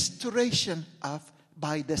a restoration of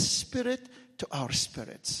by the Spirit to our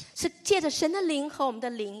spirits. 是借着神的灵和我们的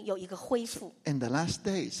灵有一个恢复。 In the last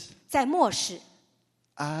days, 在末世，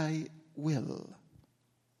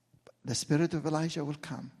 the Spirit of Elijah will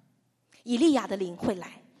come, 以利亚的灵会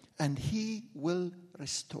来， and he will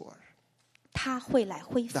restore 他会来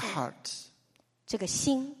恢复 the hearts. 这个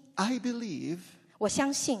心。 I believe 我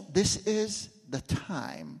相信 this is the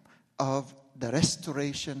time of the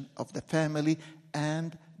restoration of the family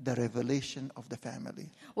and the revelation of the family.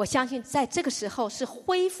 我相信在这个时候是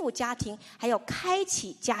恢复家庭还有开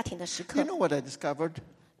启家庭的时 You 刻。 know what I discovered?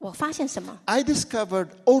 我发现什么？ I discovered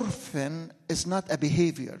orphan is not a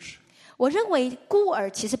behavior. 我认为孤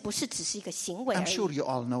儿其实不是只是一个行为而 I'm 已。 sure you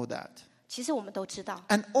all know that. 其实我们都知道，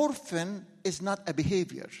 An orphan is not a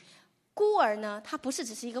behavior. 孤儿呢，他不是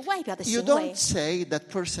只是一个外表的 You 行为 don't。say that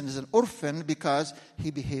person is an orphan because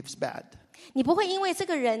he behaves bad. 你不会因为这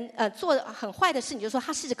个人做很坏的事，你就说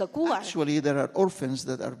他是这个孤儿。 Actually, there are orphans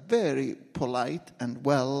that are very polite and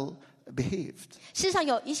well behaved. 事实上，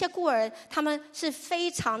有一些孤儿，他们是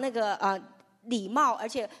非常礼貌，而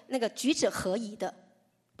且那个举止合宜的。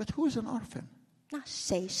 But who is an orphan? 那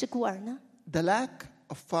谁是孤儿呢？ The lack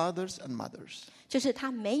of fathers and mothers 就是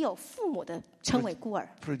他没有父母的称为孤儿。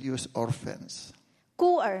 produce orphans.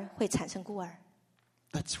 孤儿会产生孤儿，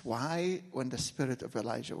 That's why when the spirit of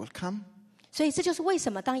Elijah will come, 所以这就是为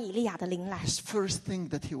什么当以利亚的灵来， his first thing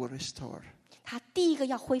that he will restore 他第一个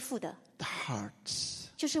要恢复的 the hearts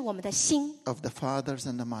就是我们的心， of the fathers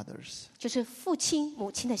and the mothers. 就是父亲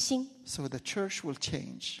母亲的心。 So the church will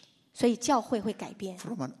change 所以教会会改变，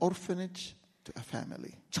 from an orphanage to a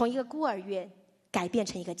family. 从一个孤儿院改变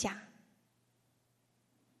成一个家。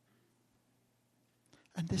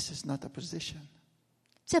 And this is not a position.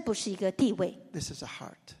 这不是一个地位， This is a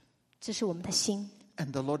heart. 这是我们的心。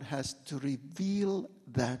 And the Lord has to reveal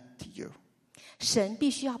that to you. 神必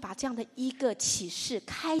须要把这样的一个启示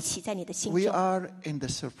开启在你的心 We 中。 are in the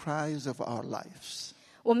surprise of our lives,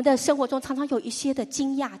 我们的生活中常常有一些的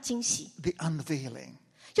惊讶、惊喜， the unveiling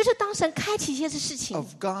就是当神开启一些事情，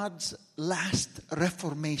 of God's last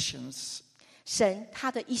reformations. 神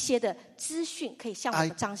他的一些的资讯可以向我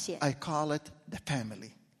们彰显。 I call it the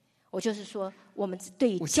family, 我就是说，我们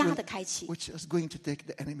对于家的开启， which is going to take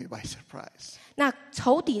the enemy by surprise. 那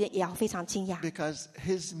仇敌也要非常惊讶， Because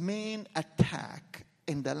his main attack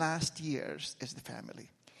in the last years is the family.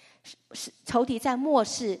 仇敌在末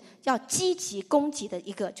世要积极攻击的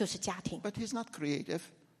一个就是家庭。 But he's not creative.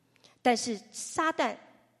 但是撒旦，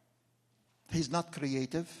 He's not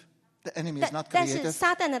creative. The enemy is not 但是 creative.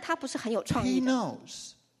 撒旦呢，他不是很有创意 He 的，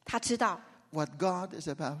 knows 他知道， what God is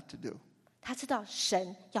about to do. 他知道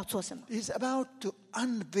神要做什么。 He's about to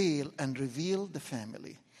unveil and reveal the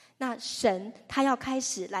family 那神他要开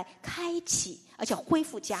始来开启，而且恢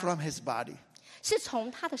复家， from his body. 是从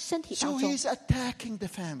他的身体 So 当中。 he's attacking the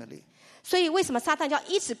family 所以为什么撒旦要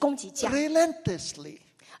一直攻击家， relentlessly.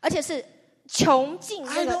 而且是穷尽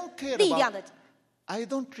I 这 don't 个 care 力量的 about,？I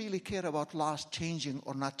don't really care about laws changing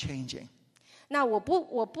or not changing. 那我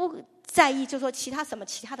不在意，就说其他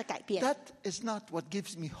的改变， That is not what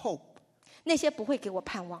gives me hope. 那些不会给我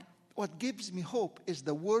盼望。 What gives me hope is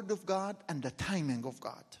the word of God and the timing of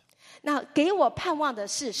God. 那给我盼望的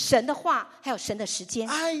是神的话，还有神的时间。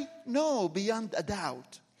 I know beyond a doubt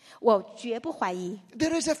我绝不怀疑，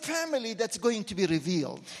 there is a family that's going to be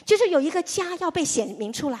revealed 就是有一个家要被显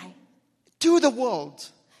明出来， to the world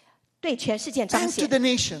对全世界彰 and to 显， the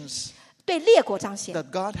nations 对列国彰显。 that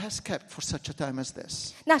God has kept for such a time as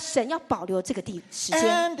this. 那神要保留这个时间，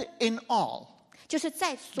 And in all, 就是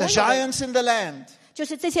在所 the 有的， giants in the land 就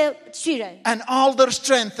是这些巨人， and all their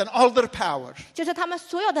strength and all their power, 就是他们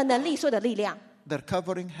所有的能力、所有的力量， their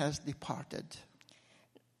covering has departed.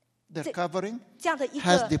 Their covering 这样的一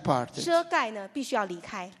has 个 departed. 遮盖呢，必须要离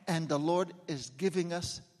开。 And the Lord is giving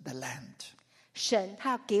us the land. 神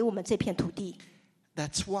他要给我们这片土地，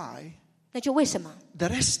 That's why 那就为什么？ the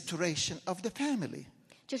restoration of the family.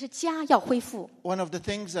 就是家要恢复。 One of the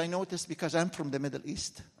things I noticed, because I'm from the Middle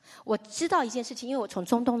East, 我知道一件事情，因为我从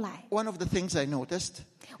中东来， one of the things I noticed,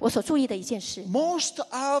 我所注意的一件事， most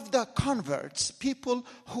of the converts, people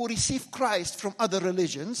who receive Christ from other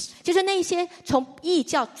religions, 就是那些从异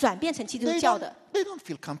教转变成基督 they 教 don't, 的， they don't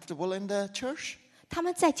feel comfortable in the church. 他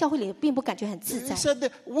们在教会里并不感觉很自 They 在。 said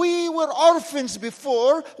that we were orphans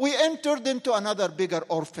before we entered into another bigger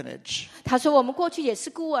orphanage. 他说：“我们过去也是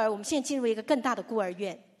孤儿，我们现在进入一个更大的孤儿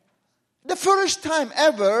院。The first time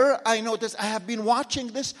ever I noticed, I have been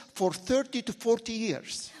watching this for 30 to 40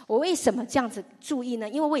 years. 我为什么这样子注意呢？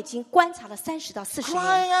因为我已经观察了30到40年，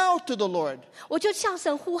 Crying out to the Lord. 我就向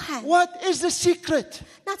神呼喊。 What is the secret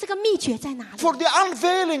那这个秘诀在哪里？ for the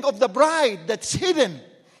unveiling of the bride that's hidden?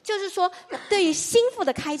 就是说，对于心腹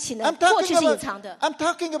的开启呢， I'm 过去 talking 是隐 about, 藏的。 I'm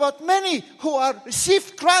talking about many who are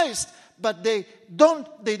received Christ, but they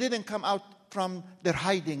didn't come out from their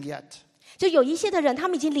hiding yet. 就有一些的人，他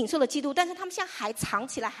们已经领受了基督，但是他们现在还藏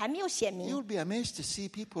起来，还没有显明。 You'll be amazed to see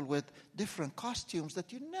people with different costumes that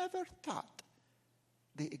you never thought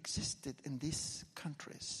they existed in these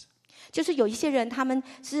countries. 就是有一些人，他们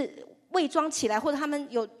是伪装起来，或者他们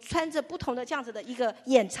有穿着不同的这样子的一个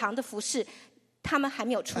掩藏的服饰，他们还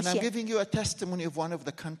没有出 And I'm 现。 giving you a testimony of one of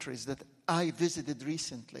the countries that I visited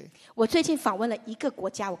recently. 我最近访问了一个国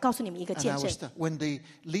家，我告诉你们一个 And 见 I 证 was。when the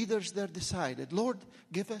leaders there decided, Lord,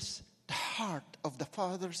 give us the heart of the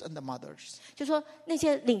fathers and the mothers. 就说那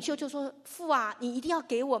些领袖就说：“父啊，你一定要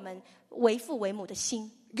给我们为父为母的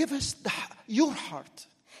心， Give us your heart.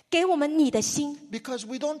 给我们你的心， Because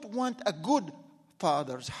we don't want a good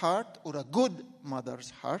father's heart or a good mother's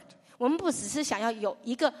heart. 我们不只是想要有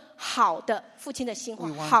一个好的父亲的心或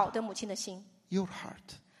We want 好的母亲的心。 Your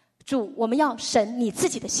heart 主，我们要神你自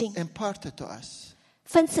己的心 imparted to us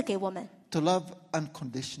分赐给我们， to love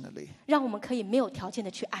unconditionally, 让我们可以没有条件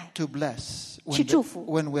的去爱。 to bless 去祝福。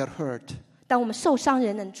 when we're hurt, 当我们受伤，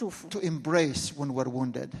人能祝福； to embrace when we're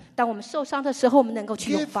wounded. 当我们受伤的时候，我们能够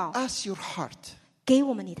去拥 Give 抱。 us your heart. 给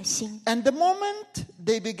我们你的心。 And the moment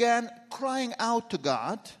they began crying out to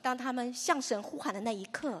God, 当他们向神呼喊的那一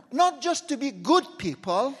刻， not just to be good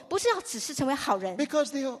people, 不是要只是成为好人，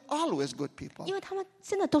 because they are always good people, 因为他们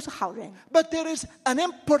真的都是好人， but there is an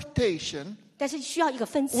impartation 但是需要一个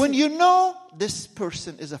分赐。 when you know this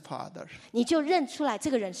person is a father, 你就认出来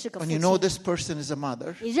这个人是个父 when you know 亲， this person is a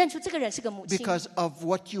mother, 你认出这个人是个母亲， because of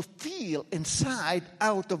what you feel inside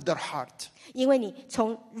out of their heart. 因为你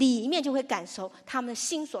从里面就会感受他们的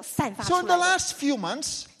心所散发 So 出 in the 来的。 last few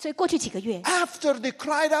months, 所以过去几个月， after they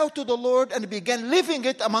cried out to the Lord and began living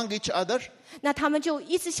it among each other, 那他们就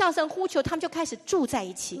一直向神呼求，他们就开始住在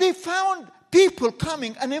一起。 they found people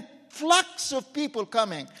coming, an influx of people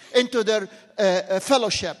coming into their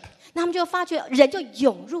fellowship. 那他们就发觉人就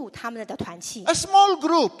涌入他们的团契。 A small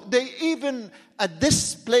group, they even, at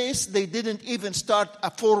this place, they didn't even start a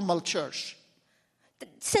formal church.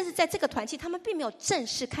 甚至在这个团契，他们并没有正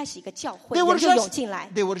式开始一个教会， They were 人就涌进来。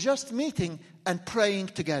 just meeting and praying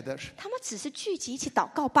together. 他们只是聚集一起祷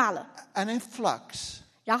告罢了。 An influx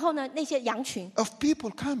然后呢，那些羊群 of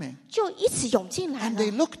people coming. 就一起涌进来 And 了，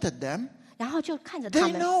 they looked at them. 然后就看着他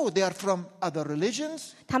They 们， know they are from other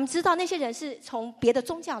religions. 他们知道那些人是从别的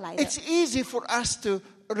宗教来的。 It's easy for us to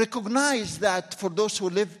recognize that for those who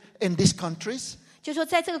live in these countries. 就说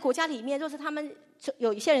在这个国家里面，若是他们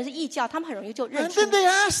有一些人是异教，他们很容易就认 And 出 then，they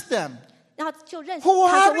asked them, 然后就认识， Who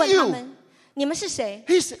他就 are 问他 you？ 们：你们是谁？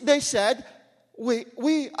 they said,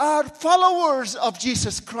 we are followers of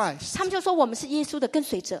Jesus Christ. 他们就说我们是耶稣的跟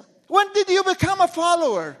随者。 When did you become a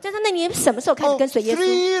follower? 但是那你什么时候开始 Oh, 跟随耶 3稣？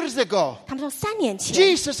 years ago. 他们说3年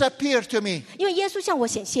前， Jesus appeared to me. 因为耶稣向我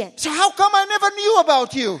显现。 So how come I never knew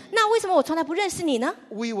about you? 那为什么我从来不认识你呢？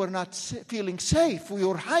 We were not feeling safe. We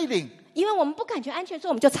were hiding. 因为我们不感觉安全，所以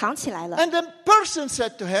我们就藏起来了。 And the person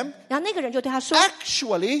said to him, 然后那个人就对他说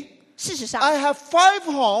actually, 事实上， I have 5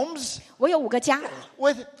 homes 我有5个家，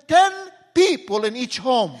 with 10 people in each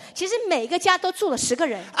home. 其实每个家都住了10个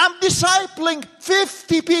人。 I'm discipling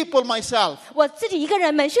 50 people myself. 我自己一个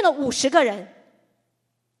人门训了50个人。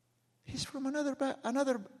 He's from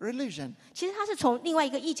another religion. 其实他是从另外一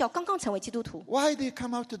个异教刚刚成为基督徒。 Why did he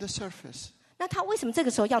come out to the surface? 那他为什么这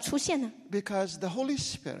个时候要出现呢？ Because the Holy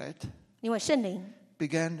Spirit 因为圣灵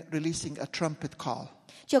began releasing a trumpet call.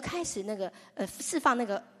 就开始释放那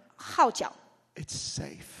个号角， It's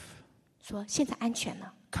safe. 说现在安全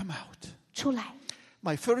了， Come out. 出来。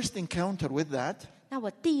 My first encounter with that 那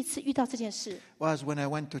我第一次遇到这件事， was when I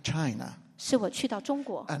went to China 是我去到中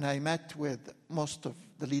国， and I met with most of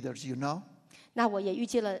the leaders you know. 那我也遇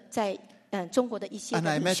见了在中国的一些 And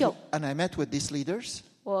的 I 领 met 袖， with these leaders.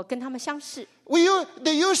 我跟他们相识。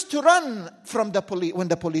 They used to run from the police when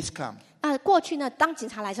the police come. 过去呢，当警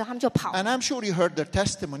察来的时候，他们就跑。 And I'm sure you heard their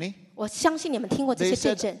testimony. 我相信你们听过这 They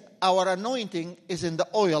些见 said 证。 our anointing is in the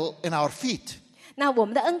oil in our feet. 那我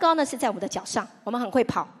们的恩膏呢是在我们的脚上，我们很会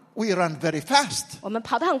跑， We run very fast. 我们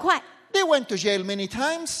跑得很快， They went to jail many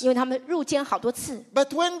times. 因为他们入监好多次。 But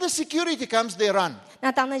when the security comes, they run.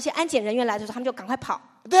 那当那些安检人员来的时候，他们就赶快跑。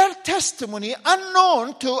 Their testimony,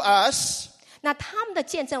 unknown to us, 那他们的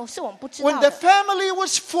见证是我们不知 when 道 the 的。 family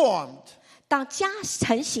was formed, 当家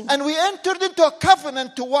成型， and we entered into a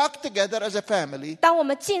covenant to walk together as a family, 当我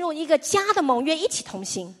们进入一个家的盟约，一起同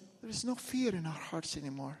行， there is no fear in our hearts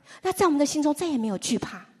anymore. 那在我们的心中再也没有惧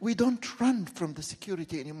怕。 We don't run from the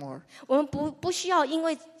security anymore. 我们不需要因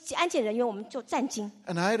为安检人员我们就战惊。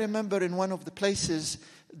 And I remember in one of the places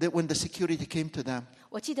that when the security came to them,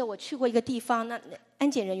 我记得我去过一个地方，那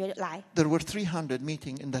安检人员来， there were 300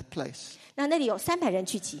 meeting in that place. 那里有300人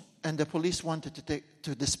聚集。 And the police wanted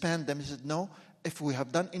to disband them. He said, no, if we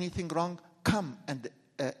have done anything wrong, come and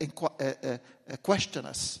question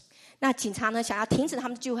us. 那警察呢想要停止他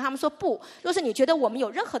们的聚会，他们说不，若是你觉得我们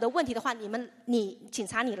有任何的问题的话，警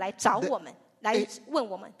察你来找我们，来问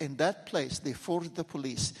我们。 In that place, they forced the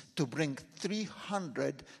police to bring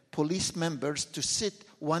 300 police members to sit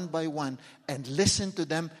one by one and listen to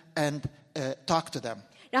them and talk to them.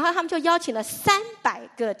 然后他们就邀请了300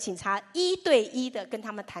个警察1对1的跟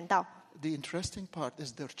他们谈到。 The interesting part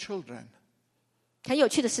is their children. 很有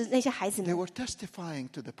趣的是，那些孩子 They 们， were testifying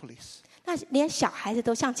to the police. 那连小孩子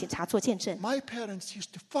都向警察做见证。 My parents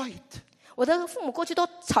used to fight, 我的父母过去都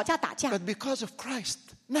吵架打架， but because of Christ,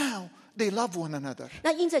 now they love one another.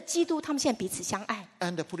 那因着基督，他们现在彼此相爱。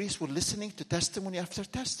 And the police were listening to testimony after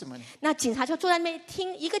testimony. 那警察就坐在那边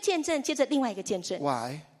听一个见证接着另外一个见证。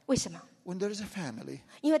 Why? 为什么？ When there is a family,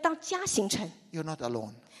 因为当家形成， you're not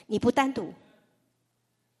alone. 你不单独，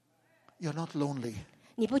 You're not lonely.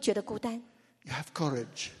 你不觉得孤单， You have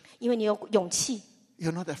courage. 因为你有勇气，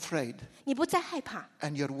 You're not afraid. 你不再害怕，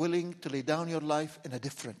 And you're willing to lay down your life in a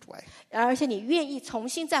different way. 而且你愿意重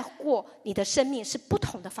新再过你的生命是不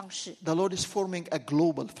同的方式。 The Lord is forming a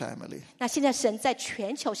global family 那现在神在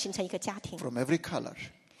全球形成一个家庭， from every color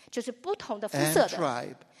就是不同的肤 and 色的，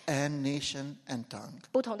 tribe and nation and tongue.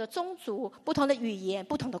 不同的宗族、不同的语言、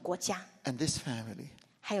不同的国家， And this family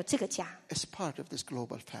还有这个家。 is part of this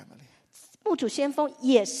global family. 牧主先锋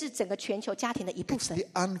也是整个全球家庭的一部 It's 分。 the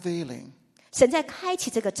unveiling 神在开启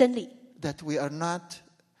这个真理， that we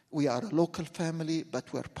are a local family, but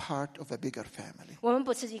we're part of a bigger family. 我们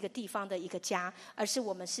不是一个地方的一个家，而是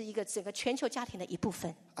我们是一个整个全球家庭的一部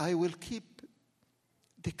分。 I will keep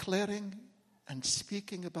declaring and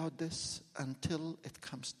speaking about this until it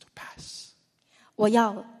comes to pass. 我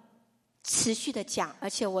要持续的讲，而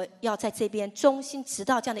且我要在这边忠心，直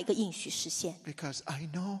到这样的一个应许实现。 Because I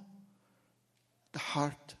know the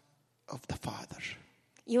heart of the Father.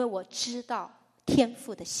 因为我知道天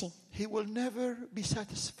父的心， He will never be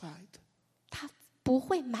satisfied 他不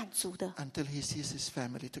会满足的， until he sees his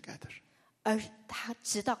family together. 而他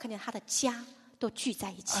直到看见他的家都聚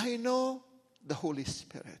在一起。 I know the Holy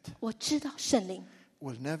Spirit 我知道圣灵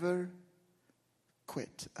will never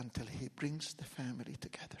quit until he brings the family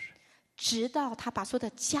together. 直到他把所有的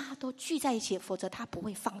家都聚在一起，否则他不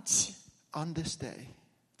会放弃。 On this day,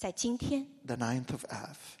 在今天 the 9th of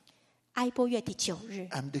Av, 哀波月第9日，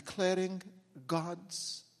 I'm declaring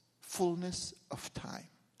God's fullness of time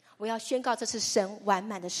我要宣告这是神完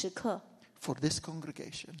满的时刻， for this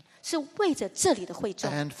congregation 是为着这里的会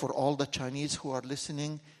众， and for all the Chinese who are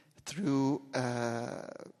listening through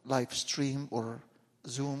live stream or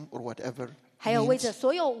Zoom or whatever. 还有为 means. 着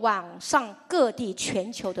所有网上各地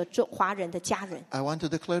全球的华人的家人， I want to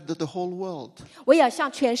declare that the whole world 我也要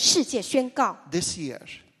向全世界宣告， this year,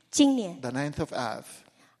 今年 the 9th of Av,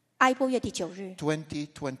 哀波月第9日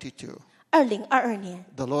2022, ，2022年，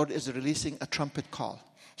 the Lord is releasing a trumpet call.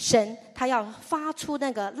 神他要发出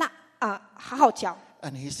那个号角，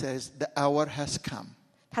 And he says, the hour has come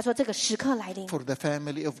他说这个时刻来临， for the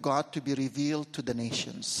family of God to be revealed to the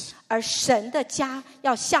nations 而神的家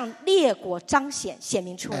要向列国彰显显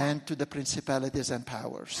明出来， and to the principalities and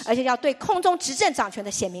powers. 而且要对空中执政掌权的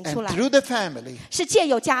显明出 And 来， through the family, 是借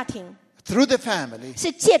由家庭， through the family, 是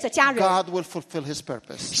借着家人， God will fulfill his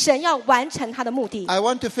purpose. 神要完成他的目的。 I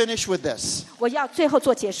want to finish with this. 我要最后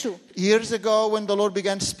做结束。 Years ago, when the Lord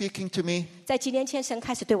began speaking to me, 在几年前，神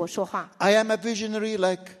开始对我说话， I am a visionary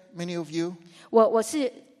like many of you. 我是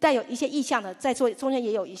带有一些意向的，在座中间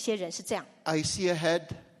也有一些人是这样， I see ahead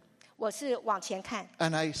我是往前看，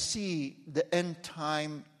 and I see the end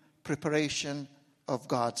time preparation of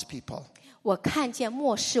God's people. 我看见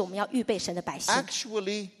末世我们要预备神的百姓。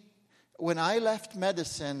 Actually, when I left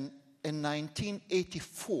medicine in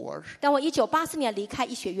 1984, 当我1984年离开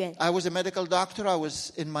医学院， I was a medical doctor. I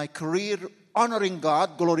was in my career honoring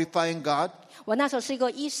God, glorifying God. 我那时候是一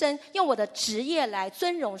个医生，用我的职业来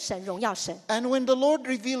尊荣神、荣耀神。 And when the Lord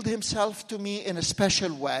revealed himself to me in a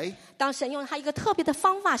special way, 当神用他一个特别的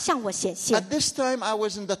方法向我显现， at this time I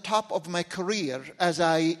was in the top of my career as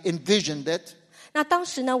I envisioned it. 那当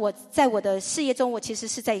时呢，我在我的事业中，我其实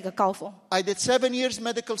是在一个高峰。I did 7 years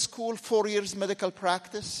medical school, 4 years medical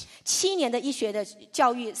practice. 7年的医学的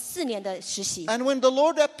教育，4年的实习。 And when the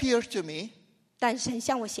Lord appeared to me, 但神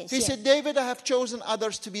向我显 He 现， said, David, I have chosen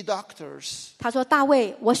others to be doctors, 他说：“大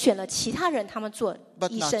卫，我选了其他人，他们做 but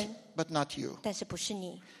医 not, 生， but not you. 但是不是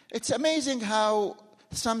你。” It's amazing how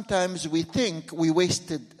sometimes we think we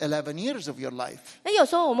wasted 11 years of your life. 那有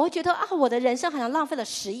时候我们会觉得啊，我的人生好像浪费了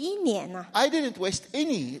11年呢、 I didn't waste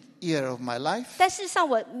any year of my life 但事实上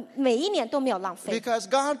我每一年都没有浪费， because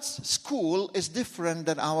God's school is different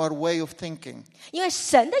than our way of thinking. 因为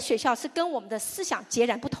神的学校是跟我们的思想截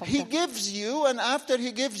然不同 He 的。 gives you, and after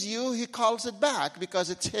He gives you, He calls it back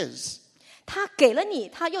because it's His. 他给了你，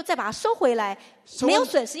他又再把它收回来， So 没有 when-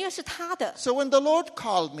 损失，因为是他的。 So when the Lord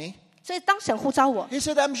called me, 所以当神呼召我， He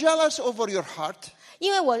said, I'm jealous over your heart,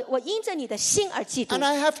 因为我因着你的心而嫉 and 妒，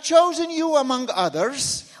 I have chosen you among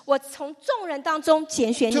others 我从众人当中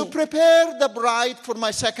拣选 to 你， prepare the bride for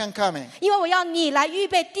my second coming. 因为我要你来预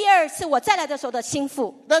备第二次我再来的时候的心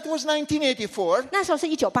腹。 That was 1984. 那时候是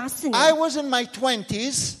1984 I 年， was in my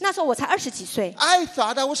 20s. 那时候我才20几岁， I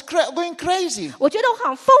thought I was going crazy. 我觉得我好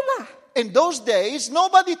像疯了。 In those days,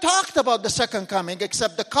 nobody talked about the second coming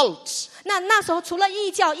except the cults. 那时候除了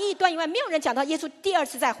异教异端以外，没有人讲到耶稣第二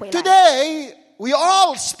次再回来。 Today, we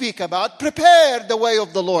all speak about prepare the way of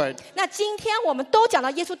the Lord. 那今天我们都讲到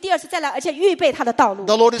耶稣第二次再来，而且预备他的道路。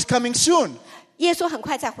 The Lord is coming soon. 耶稣很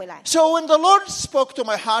快再回来。 So when the Lord spoke to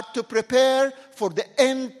my heart to prepare for the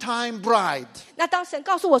end time bride, 那当神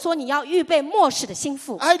告诉我说你要预备末世的心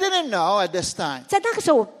腹， I didn't know at this time. 在那个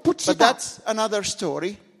时候我不知 But 道， that's another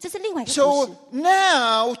story. 这是另外一个故 So 事。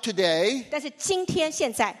 now, today, 但是今天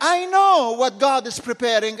现在， I know what God is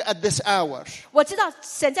preparing at this hour. 我知道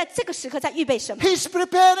神在这个时刻在预备什么， He's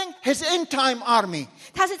preparing His end time army.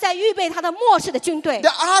 他是在预备他的末世的军队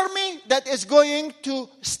The，army that is going to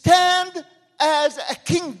stand as a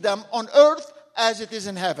kingdom on earth as it is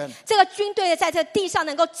in heaven. 这个军队在这地上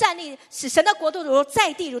能够站立，使神的国度如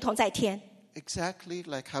在地如同在天。 Exactly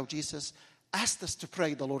like how Jesus asked us to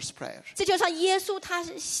pray the Lord's Prayer. 这就像耶稣他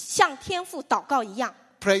向天父祷告一样，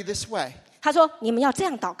 Pray this way. 他说：“你们要这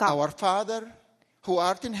样祷告， Our Father who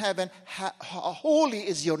art in heaven,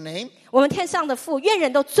 holy is your name. 我们天上的父，愿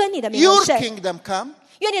人都尊你的名 Your 为圣， kingdom come.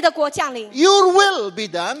 愿你的国降临， Your will be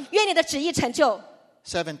done. 愿你的旨意成就。”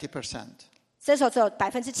 70%. 这时候只有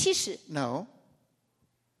70%， No.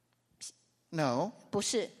 No. 不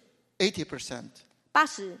是80%.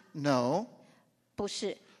 80%， No. 不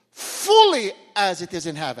是， Fully as it is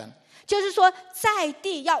in heaven. 就是说在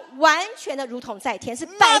地要完全的如同在天，是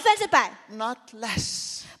100%， Not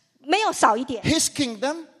less. 没有少一点。 His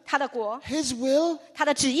kingdom, 他的国， His will 他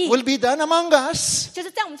的旨意， will be done among us 就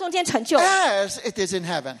是在我们中间成就， as it is in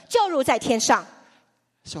heaven. 就如在天上。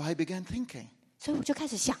 So I began thinking, 所以我就开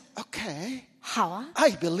始想， okay, 好啊，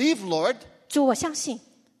 I believe, Lord. 主，我相信，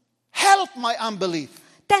 Help my unbelief.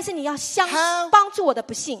 但是你要How- 帮助我的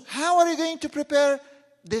不信。 How are you going to prepare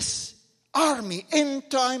this army, end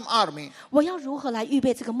time army? 我要如何来预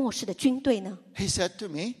备这个末世的军队呢？ He said to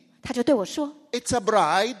me, 他就对我说， it's a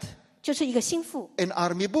bride 就是一个心腹， in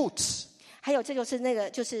army boots. 还有这就是那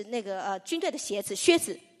个军队的鞋子、靴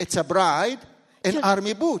子， It's a bride in 就-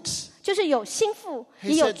 army boots. 就是有心腹， He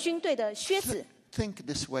也有 said- 军队的靴子。 Think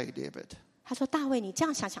this way, David. 他说：“大卫，你这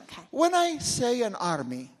样想想看， When I say an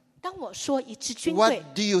army, 当我说一支军 what 队，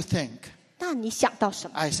 do you think? 那你想到什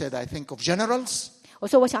么 I said, I think of generals. 我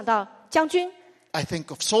说我想到将军， I think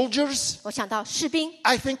of soldiers. 我想到士兵，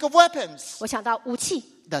 I think of weapons. 我想到武器，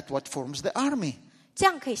 That's what forms the army. 这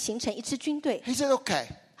样可以形成一支军队。 He said, okay,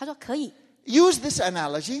 他说可以， use this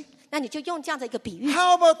analogy. 那你就用这样的一个比喻。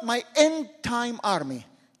 How about my end time army?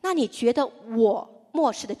 那你觉得我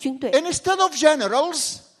末世的军队， And instead of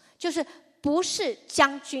generals, 就是不是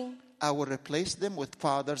将军， I will replace them with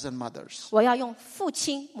fathers and mothers. 我要用父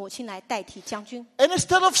亲、母亲来代替将军， And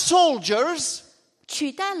instead of soldiers,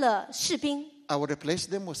 取代了士兵， I will replace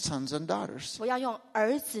them with sons and daughters. 我要用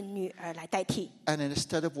儿子、女儿来代替， And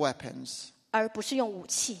instead of weapons, 而不是用武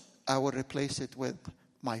器。 I will replace it with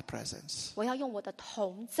my presence. 我要用我的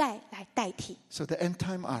同在来代替。 So the end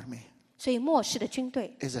time army 所以末世的军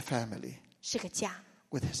队 is a family 是个家，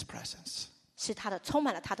 with His presence. 是他的充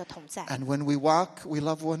满了他的同在。 And when we walk, we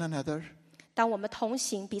love one another. 当我们同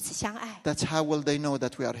行，彼此相爱， That's how will they know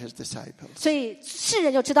that we are His disciples. 所以世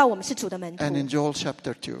人就知道我们是主的门徒 And。in Joel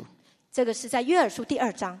chapter 2, 这个是在约珥书第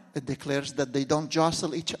2章。 it declares that they don't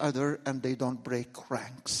jostle each other and they don't break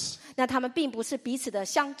ranks. 那他们并不是彼此的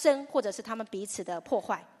相争，或者是他们彼此的破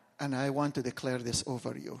坏。 And I want to declare this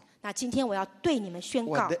over you. 那今天我要对你们宣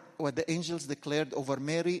告 what the angels declared over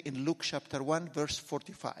Mary in Luke chapter 1, verse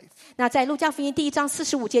 45. 那在路加福音第1章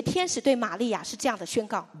45节，天使对玛利亚是这样的宣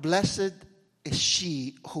告 Blessed is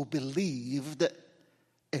she who believed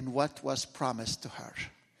in what was promised to her.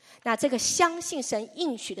 那这个相信神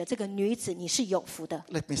应许的这个女子，你是有福的。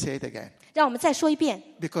 Let me say it again. 让我们再说一遍，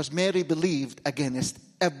 Because Mary believed against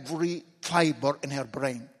every fiber in her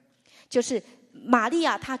brain. 就是玛利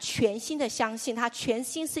亚她全心的相信，她全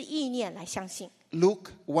心是意念来相信。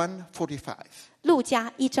 Luke 1:45. 路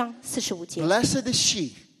加1章45节， Blessed is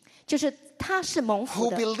she 就是她是蒙福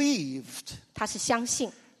who 的， believed. 她是相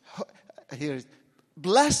信。 Here,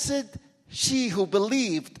 blessed she who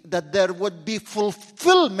believed that there would be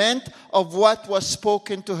fulfillment of what was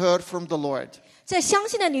spoken to her from the Lord. 这相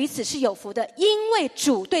信的女子是有福的，因为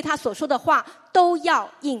主对她所说的话都要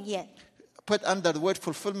应验。 Put under the word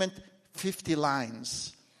fulfillment 50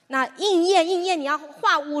 lines. 那应验，你要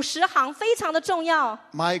画50行，非常的重要。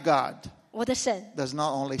 My God 我的神， does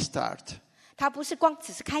not only start, 他不是光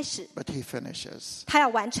只是开始， but he finishes. 他要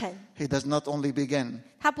完成。 He does not only begin,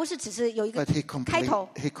 他不是只是有一个 but he 开头，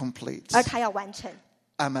 completes. 而他要完成。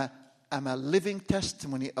 I'm a living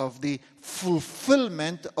testimony of the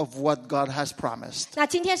fulfillment of what God has promised. 那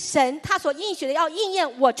今天神他所应许的要应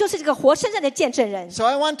验，我就是这个活生生的见证人。 So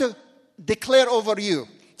I want to declare over you,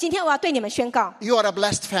 今天我要对你们宣告， you are a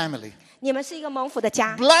blessed family. 你们是一个蒙福的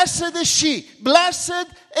家。 Blessed is she. Blessed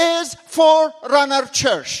is Forerunner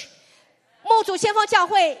Church. 牧主先锋教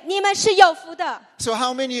会，你们是有福的。 So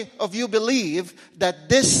how many of you believe that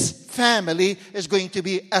this family is going to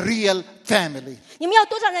be a real family? 你们有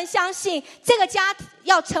多少人相信这个家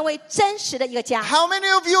要成为真实的一个家？ How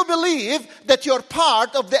many of you believe that you're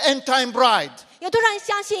part of the end time bride? 有多少人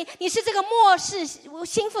相信你是这个末世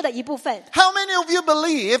心腹的一部分？ How many of you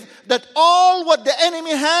believe that all what the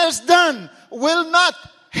enemy has done will not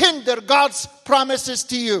hinder God's promises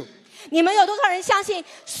to you? 你们有多少人相信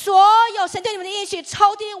所有神对你们的应许，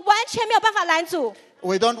仇敌完全没有办法拦阻？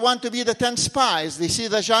 We don't want to be the 10 spies. They see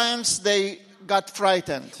the giants, they got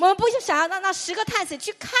frightened. 我们不想要让那10个探子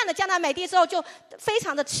去看了迦南美地之后，就非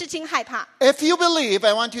常的吃惊害怕。 If you believe,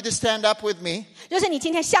 I want you to stand up with me. 就是你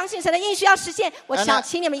今天相信神的应许要实现，我 And 想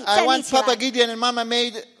请你们 I 站立 want 起来。 Papa Gideon and Mama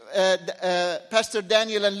Maid, Pastor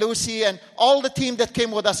Daniel and Lucy and all the team that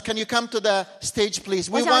came with us. Can you come to the stage, please?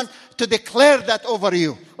 We want to declare that over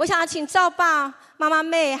you. 我想要请赵爸、妈妈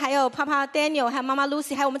妹，还有 Papa Daniel， 还有妈妈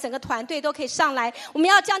Lucy， 还有我们整个团队都可以上来。我们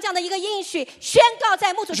要将这样的一个应许宣告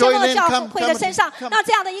在牧主先锋的教会的身上， Joylyn, come. 让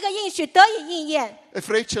这样的一个应许得以应验。 If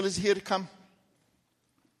Rachel is here, come.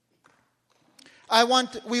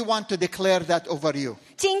 We want to declare that over you.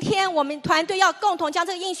 今天我们团队要共同将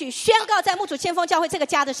这个应许宣告在牧主先锋教会这个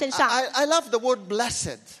家的身上。 I love the word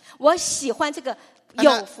blessed. 我喜欢这个 And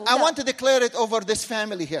有福 I want 的。 to declare it over this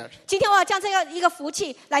family here. 今天我要将这样一个福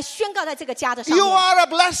气来宣告在这个家的上 You 面。 are a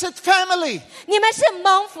blessed family. 你们是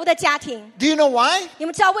蒙福的家庭， Do you know why? 你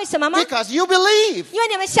们知道为什么吗？ Because you believe. 因为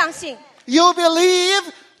你们相信， You believe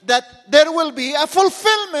that there will be a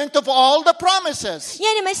fulfillment of all the promises 因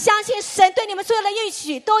为你们相信神对你们所有的应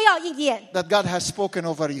许都要应验， that God has spoken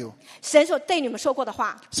over you. 神所对你们说过的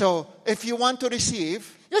话。 So if you want to receive,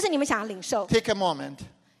 若是你们想要领受， take a moment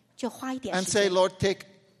就花一点 and 时 say, 间， Lord, take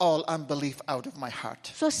all unbelief out of my heart.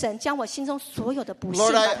 说神将我心中所有的不信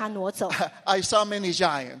Lord, 把它挪走， I saw many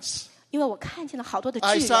giants. 因为我看见了好多的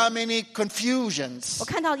I 巨 saw 人， many confusions. 我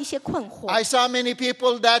看到一些困惑， I saw many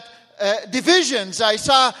people that divisions. I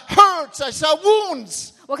saw hurts. I saw wounds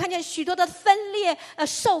我看见许多的分裂、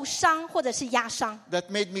受伤或者是压伤， that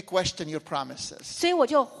made me question your promises. 所以我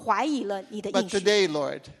就怀疑了你的 But 应许。 today,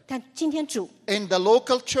 Lord, 但今天主 in the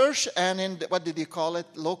local church and in the, what did you call it?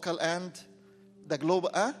 Local and the global,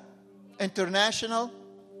 international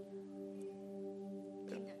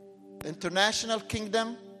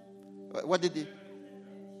kingdom. What did he?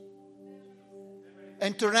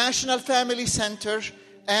 International Family Center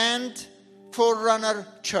and Forerunner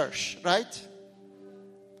Church, right?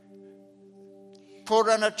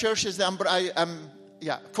 Forerunner Church is the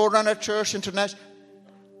Forerunner Church International.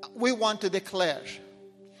 We want to declare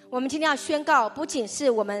我们今天要宣告，不仅是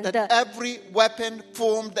我们 that 的， every weapon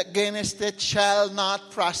formed against it shall not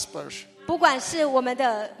prosper. 不管是我们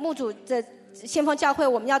的牧主的先锋教会，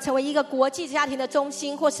我们要成为一个国际家庭的中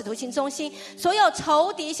心或使徒行中心，所有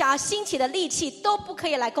仇敌想要兴起的利器都不可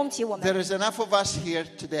以来攻击我们。 There is enough of us here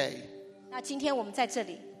today, 那今天我们在这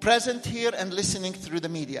里， present here and listening through the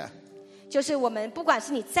media. 就是我们不管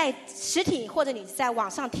是你在实体或者你在网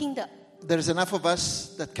上听的， There is enough of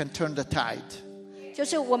us that can turn the tide. 就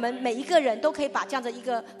是我们每一个人都可以把这样的一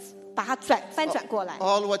个把它翻转过来。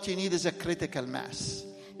 All what you need is a critical mass.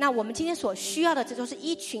 那我们今天所需要的，这就是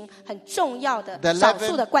一群很重要的 The 少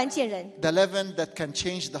数的关键人， the leaven that can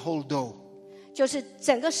change the whole dough. 就是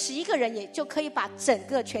整个11个人也就可以把整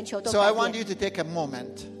个全球都 So I 改 want 变。 you to take a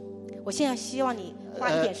moment. 我现在希望你花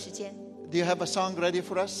一点时间。 Do you have a song ready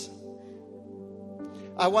for us?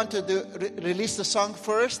 I want to release the song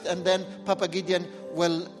first, and then Papa Gideon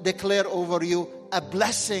will declare over you a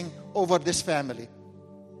blessing over this family.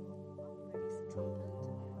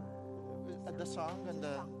 The song and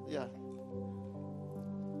yeah.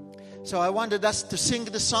 So I wanted us to sing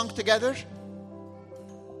the song together.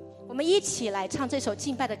 我们一起来唱这首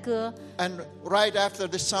敬拜的歌。 And right after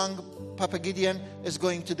the song, Papa Gideon is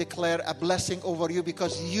going to declare a blessing over you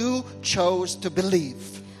because you chose to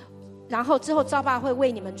believe. 然后之后赵爸会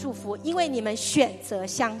为你们祝福，因为你们选择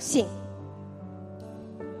相信。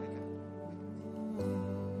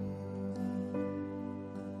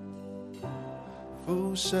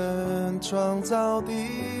父神创造的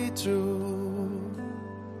主，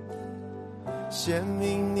显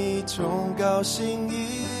明你崇高心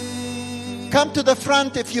意。 Come to the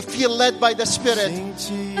front if you feel led by the Spirit.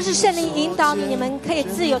 这是圣灵引导你，你们可以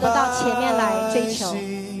自由的到前面来追求。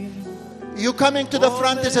 You coming to the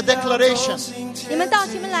front is a declaration. 你们到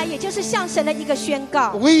前面来，也就是向神的一个宣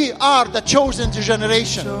告。 We are the chosen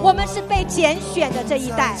generation. 我们是被拣选的这一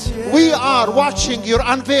代。 We are watching your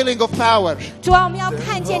unveiling of power. 主啊，我们要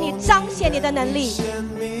看见你彰显你的能力。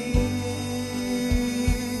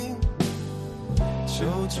 求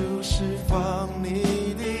主释放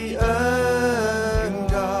你的恩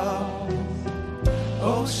膏，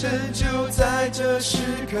哦，神就在这时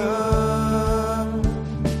刻，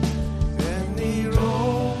愿你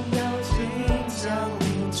荣耀尽降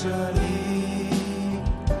临这里，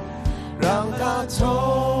让它从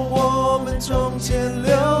我们中间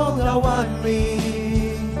流到万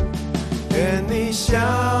民，愿你香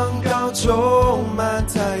膏充满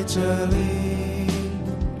在这里。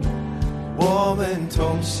 我们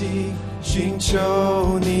同心寻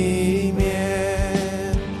求你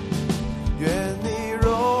面，愿你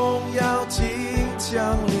荣耀尽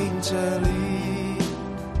降临这里，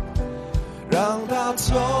让它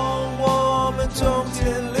从我们中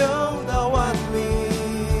间流到万民，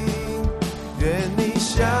愿你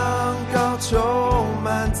香膏充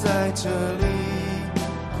满在这里，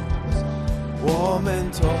我们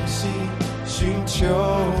同心寻求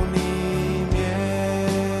你。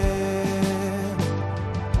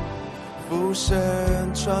 父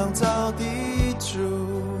神创造的主，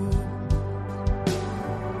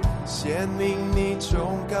显明你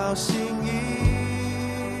崇高心意，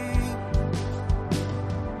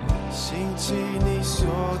兴起你所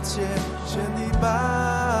拣选的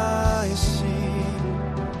百姓，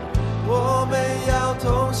我们要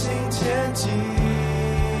同心前进，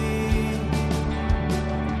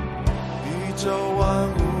宇宙万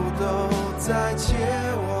物都在切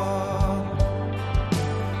我。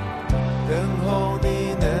 等候你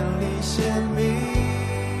能力显明，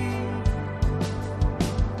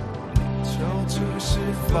求主释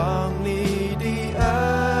放你的恩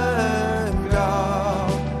膏，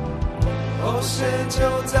哦，神就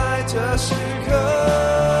在这时刻，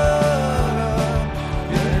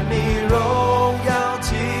愿你荣耀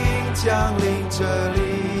尽降临这里，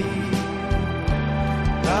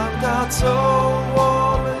让它从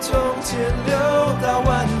我们中间流到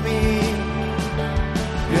万民。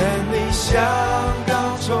 愿你香膏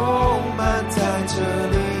充满在这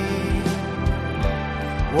里，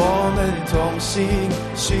我们同心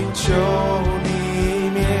寻求你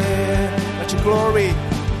面。Let your glory,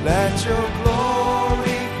 let your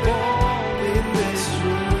glory fall in this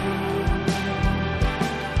room.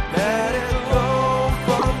 Let it go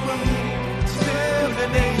from me to the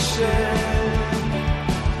nation.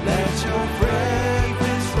 Let your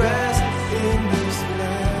fragrance rest in this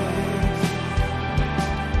place.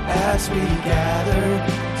 As we gather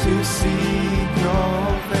to seek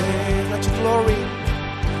your face,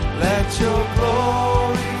 let your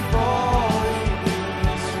glory fall in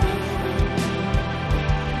this room.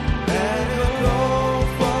 Let it go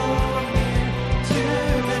from here to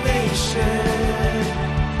the nation.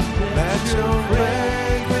 Let your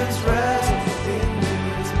fragrance rest in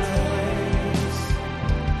this place.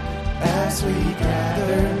 As we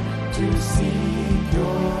gather to seek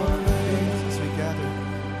your face,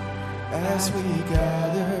 as we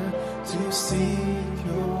gather to seek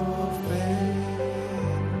your face.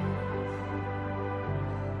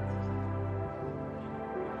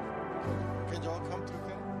 Can you all come to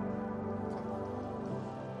him?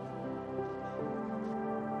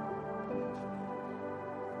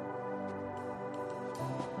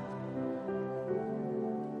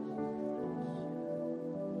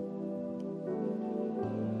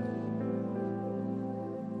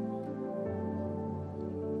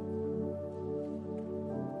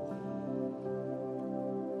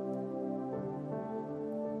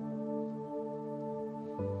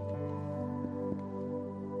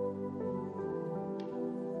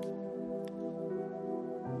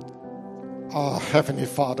 Our Heavenly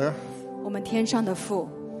Father, 我们天上的父，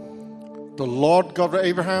 the Lord God of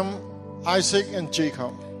Abraham, Isaac, and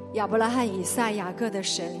Jacob, 亚伯拉罕、以撒、雅各的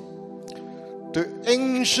神， the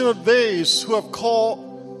ancient of days who have called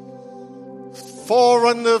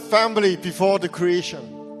forerunner family before the creation.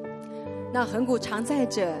 那恒古常在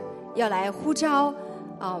者要来呼召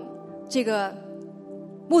这个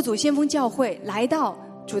牧祖先锋教会来到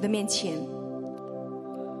主的面前。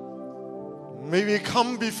 May we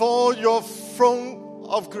come before your throne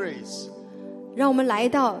of grace. 让我们来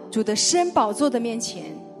到主的深宝座的面前。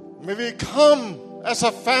 May we come as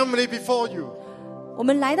a family before you. 我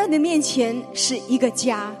们来到你的面前是一个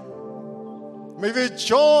家。 May we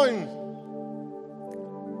join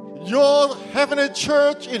your heavenly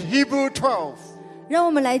church in Hebrew 12. 让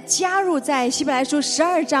我们来加入在希伯来书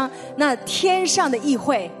12章那天上的议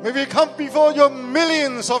会。 May we come before your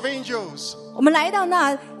millions of angels. 我们来到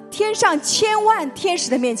那天上千万天使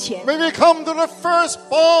的面前。 May we come to the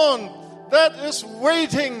firstborn that is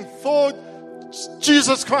waiting for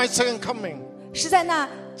Jesus Christ's second coming. 是在那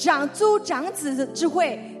长租长子之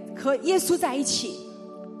会和耶稣在一起。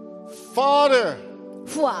 Father,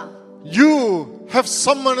 父啊， you have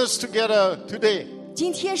summoned us together today.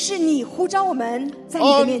 今天是你呼召我们在你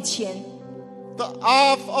的面前。 The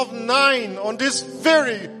half of 9 on this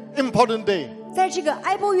very important day. 在这个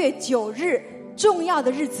埃波月9日重要的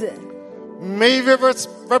日子， May we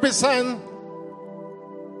represent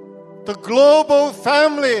the global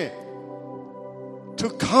family to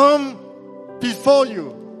come before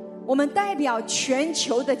you. 我们代表全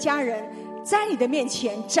球的家人在你的面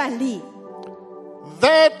前站立。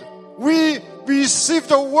 That we receive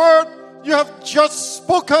the word you have just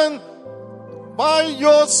spoken by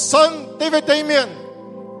your son David Demian.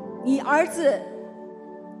 你儿子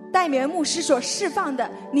戴冕牧师所释放的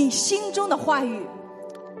你心中的话语，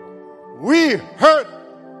 We heard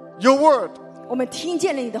your word 我们听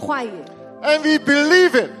见了你的话语， and we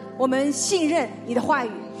believe it. 我们信任你的话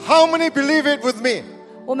语。 How many believe it with me?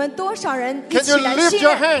 我们多少人一 Can 起 you 来 lift 信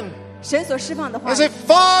your 任 hand 神所释放的话 and say, 语？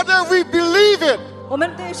 Father, we believe it. 我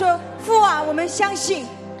们对说，父啊，我们相信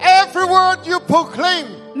Every word you proclaim.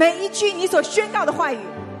 每一句你所宣告的话语。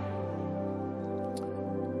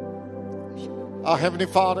 Our Heavenly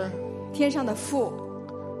Father, 天上的父，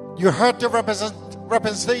 you heard the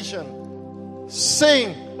representation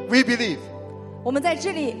saying, we believe. 我们在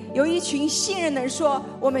这里有一群信任的人说，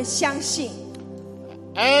我们相信，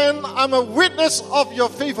 And I'm a witness of your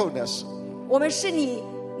faithfulness. 我们是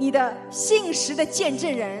你的信实的见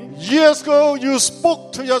证人。 Years ago, you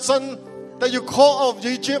spoke to your son that you called out of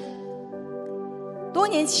Egypt. 多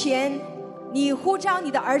年前，你呼召你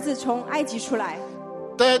的儿子从埃及出来，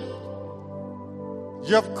 That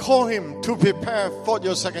you have called him to prepare for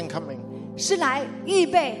your second coming. 是来预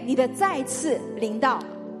备你的再次临到。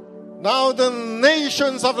 Now the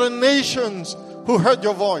nations of the nations who heard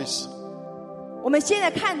your voice. 我们现在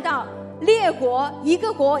看到列国一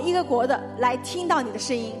个国一个国的来听到你的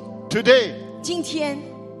声音。 Today, 今天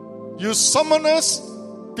you summon us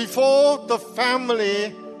before the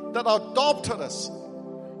family that adopted us.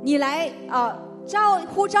 你来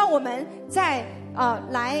呼召我们在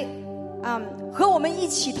来和我们一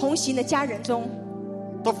起同行的家人中。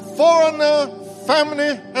 The foreigner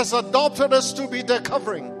family has adopted us to be their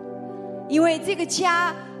covering. 因为这个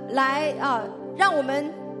家来让我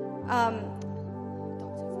们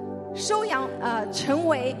收养成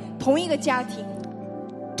为同一个家庭，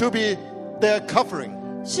 To be their covering.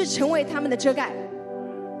 是成为他们的遮盖。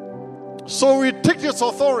 So we take this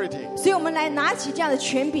authority 所以我们来拿起这样的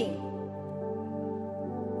权柄，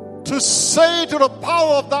 to say to the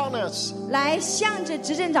power of darkness, 来向着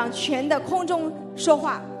执政掌权的空中说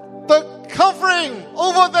话。 the covering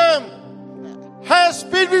over them has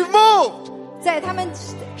been removed. 在他们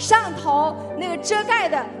上头那个遮盖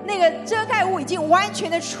的那个遮盖物已经完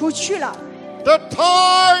全的除去了。 The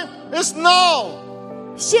time is now.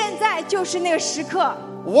 现在就是那个时刻，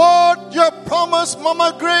 What you have promised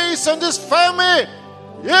Mama Grace and this family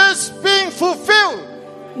is being fulfilled.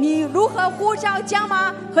 你如何呼召江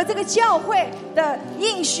妈和这个教会的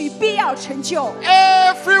应许必要成就。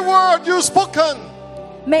 Every word you've spoken,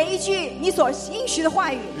 每一句你所应许的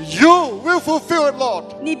话语， you will fulfill it, Lord.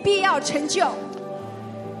 你必要成就。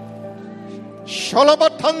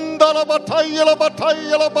 Shalabatanda labataya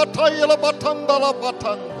labataya labataya labatanda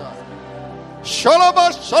labatanda.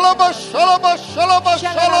 Shalaba shalaba shalaba shalaba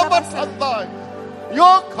shalabatanda. Yo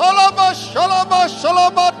kalaba shalaba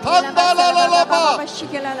shalabatanda la la la ba.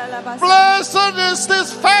 Blessed is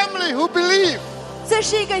this family who believe. 这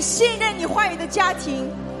是一个信任你话语的家庭，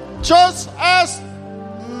 Just as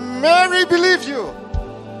Mary believed you.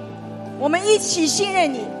 我们一起信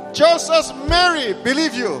任你， just as Mary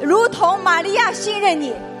believe you. 如同玛利亚信任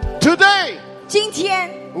你。 Today, 今天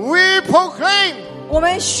we proclaim 我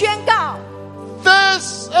们宣告，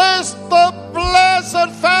 this is the blessed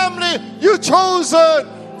family you chosen.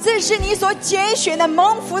 这是你所拣选的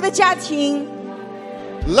蒙福的家庭。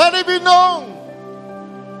 Let it be known.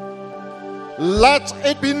 Let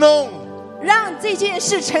it be known. 让这件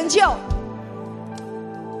事成就。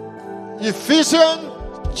 Ephesians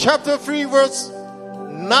chapter 3 verse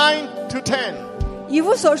 9 to 10. 以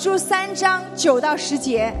弗所书3章9到10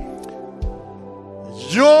节，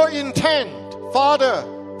 Your intent, Father,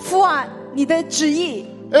 父啊，你的旨意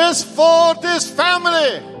is for this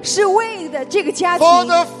family, 是为的这个家 for 庭，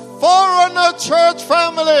 the foreigner church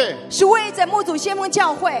family, 是为着牧祖先锋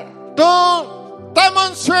教会， to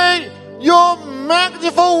demonstrate your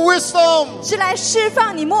magnificent wisdom 是来释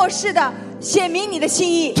放你末世的，显明你的心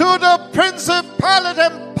意， to the principality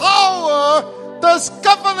and power that's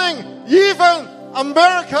governing even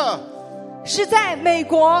America. 是在美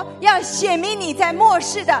国要显明你在末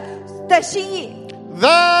世的心意，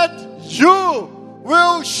 That you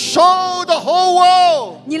will show the whole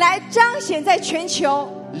world. 你来彰显在全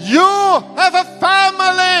球。 You have a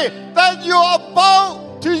family that you're about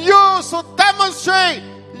to use to demonstrate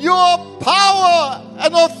your power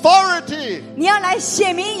and authority. 你要来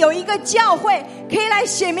显明有一个教会，可以来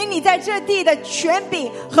显明你在这地的权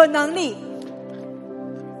柄和能力。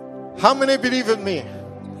 How many believe in me?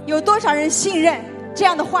 有多少人信任这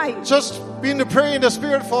样的话语？ Just begin to pray in the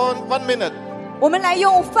Spirit for 1 minute. 我们来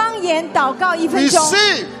用方言祷告1分钟，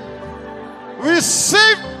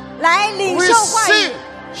 Receive. 来领受话语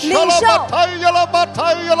Receive.，领受。 好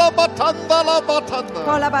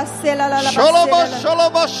啦吧，塞啦啦啦吧，塞啦啦啦，shake啦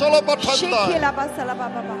吧，塞啦吧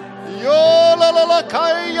吧吧。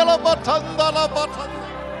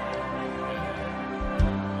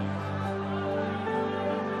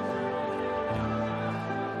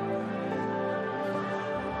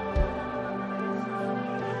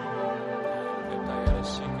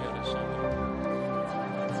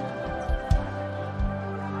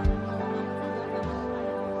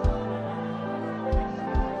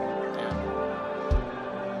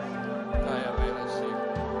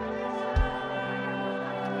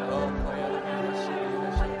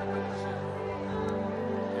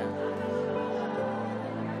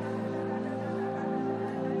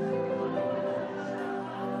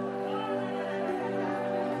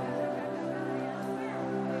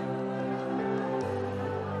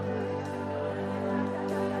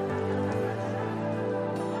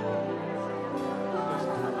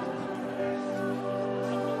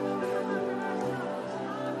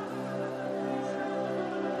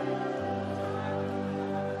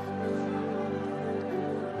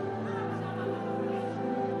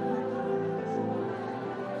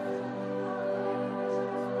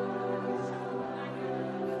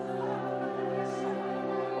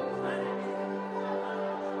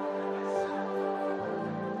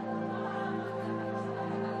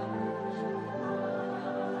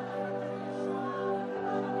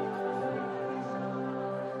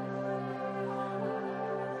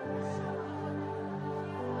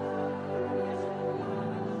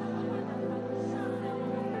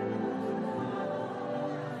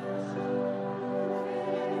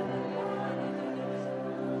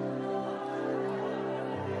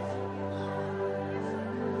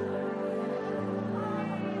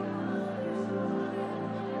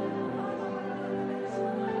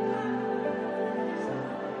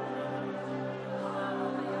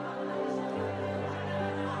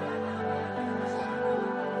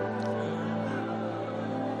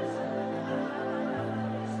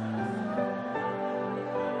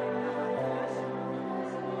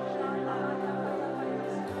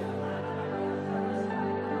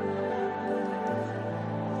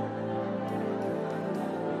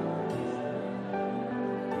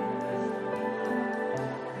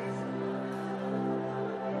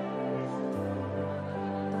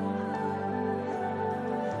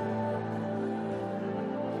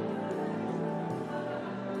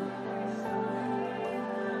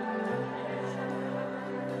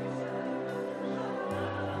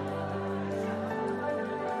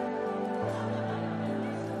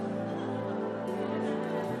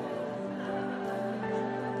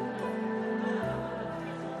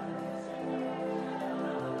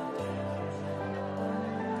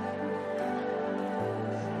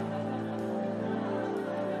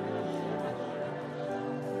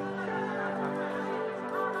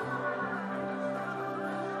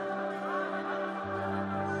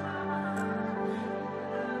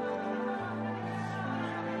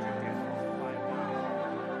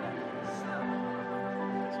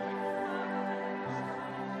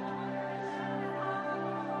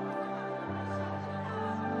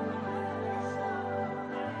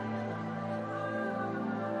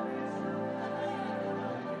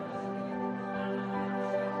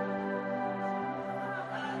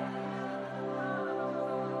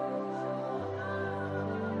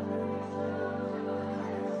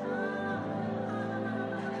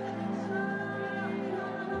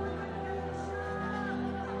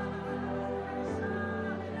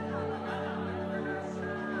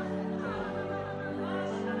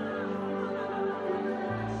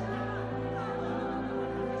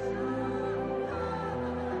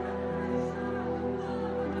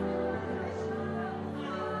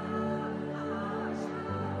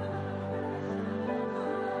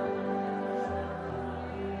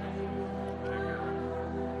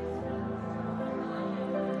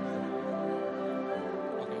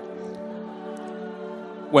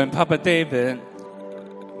When Papa David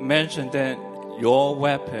mentioned that your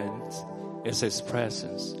weapon is His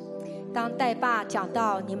presence, 当代爸讲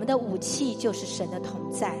到你们的武器就是神的同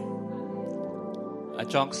在， I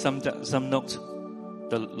jot some notes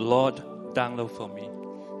the Lord download for me.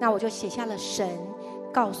 那我就写下了神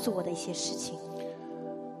告诉我的一些事情。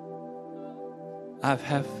 I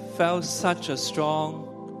have felt such a strong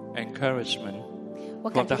encouragement 我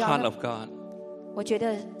from 感 the 觉 heart 到 of God. 我觉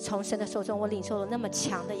得从神的手中，我领受了那么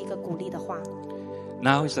强的一个鼓励的话。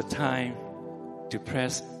 Now is the time to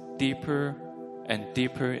press deeper and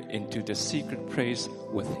deeper into the secret place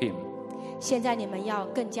with Him. 现在你们要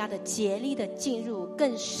更加的竭力的进入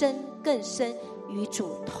更深更深与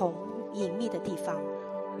主同隐秘的地方，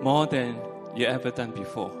 More than you ever done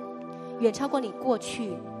before. 远超过你过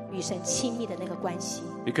去与神亲密的那个关系。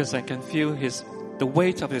 Because I can feel the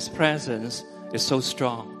weight of His presence is so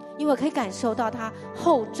strong. 因为我可以感受到他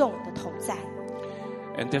厚重的同在，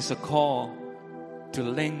 And there's a call to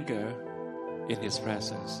linger in His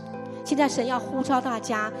presence. 现在神要呼召大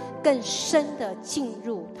家更深的进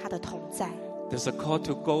入他的同在， There's a call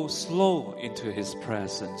to go slow into His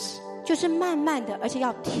presence. 就是慢慢的，而且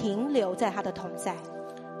要停留在他的同在。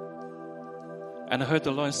 And I heard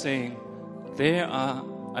the Lord saying, there are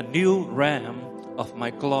a new realm of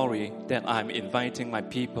my glory that I'm inviting my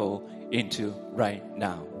people into right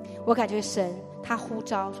now. 我感觉神他呼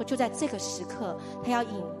召说，就在这个时刻，他要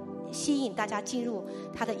吸引大家进入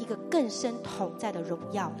他的一个更深同在的荣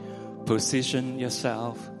耀。 Position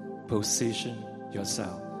yourself, position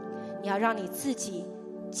yourself. 你要让你自己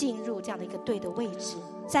进入这样的一个对的位置，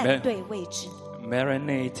站对位置，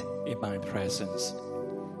 Marinate in my presence.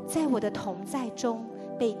 在我的同在中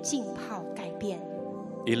被浸泡改变，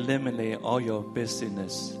 Eliminate all your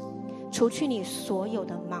busyness. 除去你所有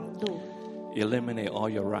的忙碌， Eliminate all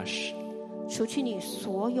your rush. 除去你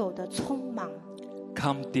所有的匆忙，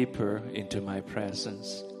 Come deeper into my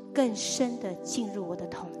presence. 更深的进入我的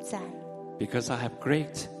同在， Because I have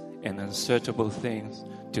great and unsearchable things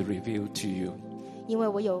to reveal to you. 因为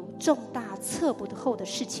我有重大测不透的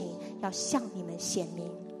事情要向你们显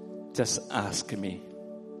明， Just ask me.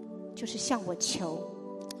 就是向我求。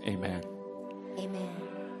 Amen.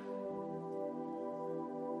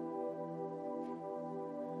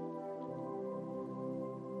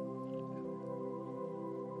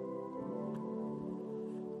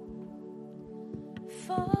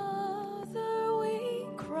 we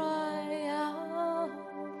cry out,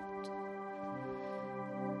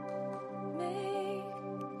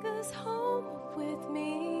 make us home with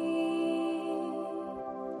me.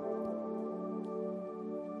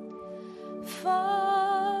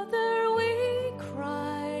 Father, we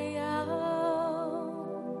cry out,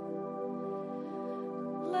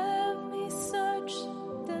 let me search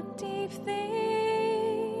the deep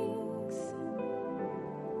things.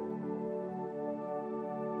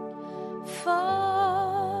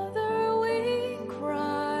 Father, we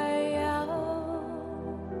cry out,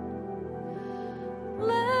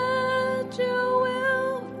 let your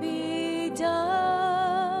will be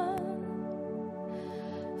done.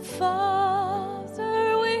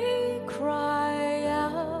 Father, we cry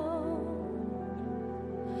out,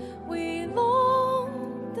 we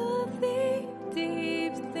long to think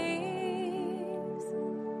deep things.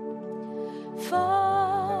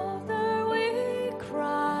 Father, we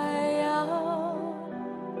cry out,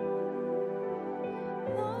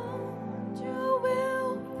 Lord, your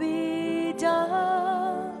will be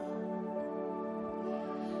done.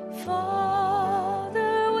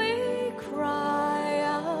 Father, we cry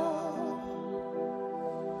out,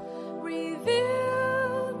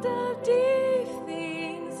 reveal the deep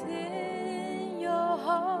things in your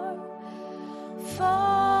heart.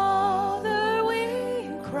 Father, we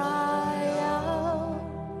cry out,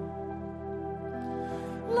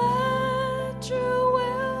 let your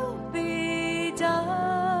will be done.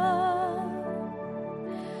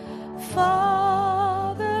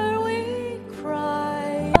 Father, we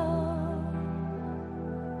cry out,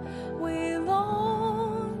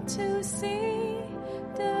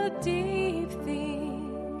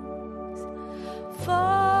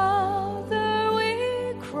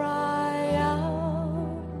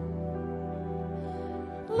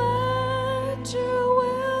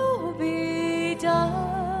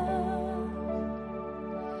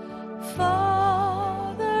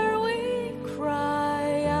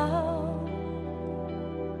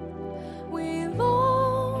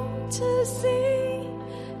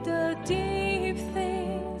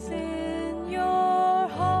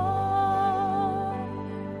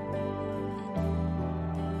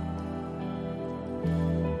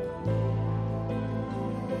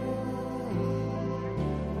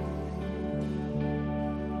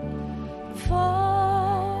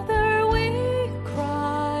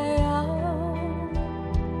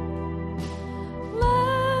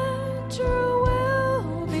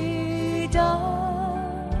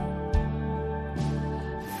 done.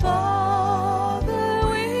 Father,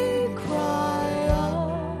 we cry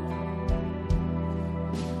out.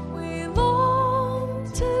 We long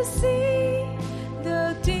to see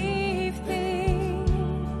the deep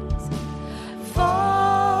things.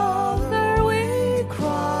 Father, we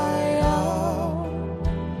cry out.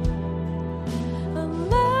 And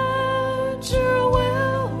let your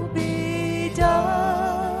will be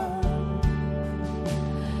done.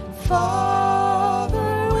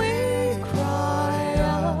 Father, we cry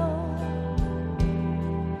out.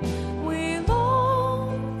 We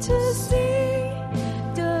long to see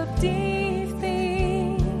the deep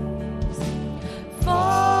things.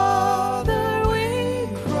 Father, we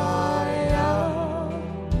cry out.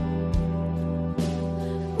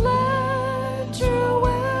 Let your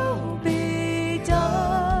will be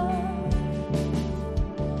done.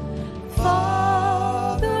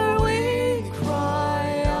 Father, we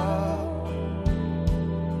cry out.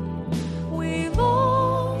 We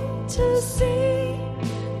long to see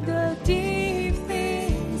the deep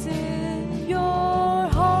things in your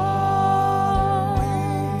heart.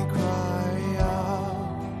 We cry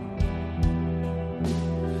out.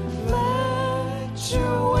 Let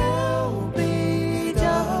your will be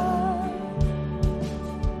done.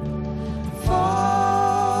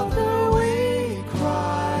 Father, we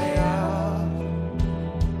cry out.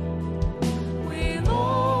 We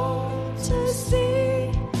long to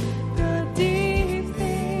see the deep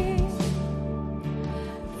things.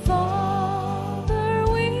 Father,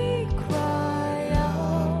 we cry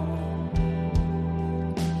out.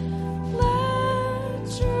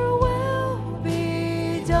 Let your will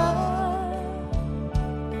be done.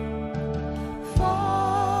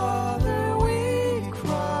 Father, we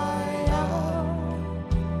cry out.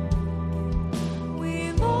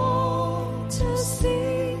 We long to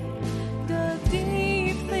see the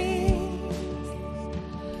deep things. Father,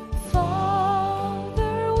 we cry out.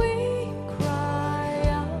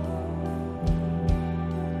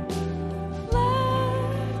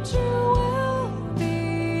 Let your will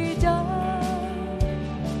be done.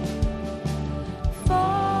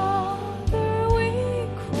 Father, we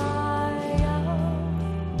cry out.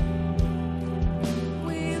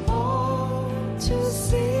 We long to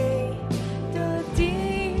see the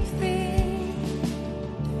deep things.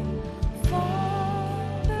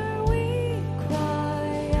 Father, we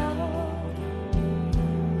cry out.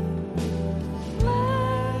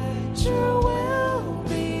 Let your will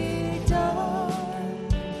be done.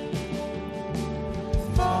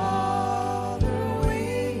 Father,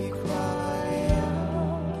 we cry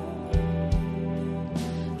out.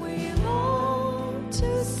 We long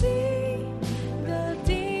to see the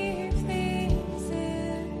deep things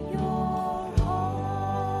in your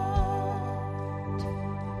heart.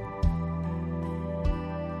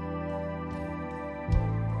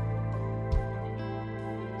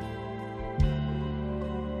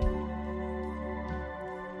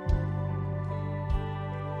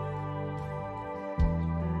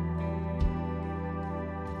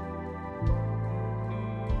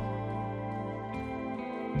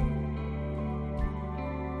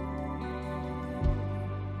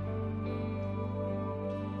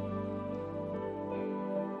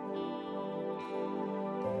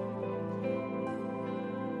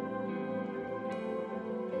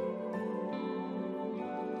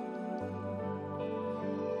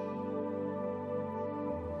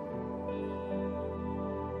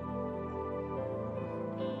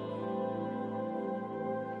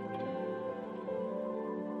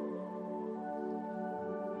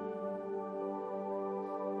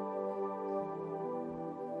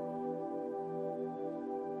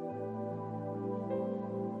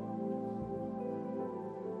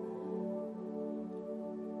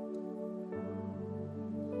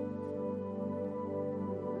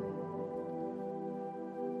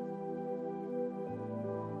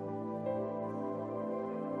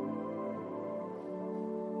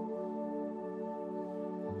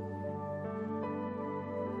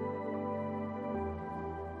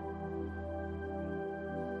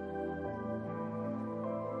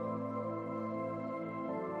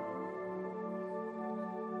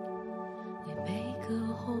 We make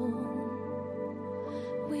a home.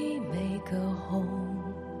 We make a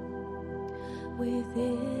home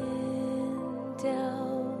within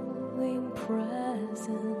dwelling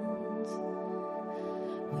presence.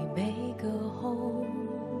 We make a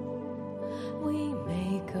home. We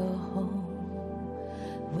make a home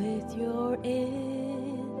with your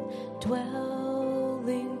indwelling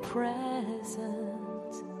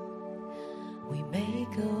presence. We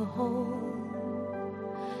make a home.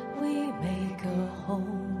 We make a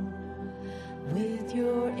home with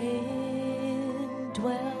your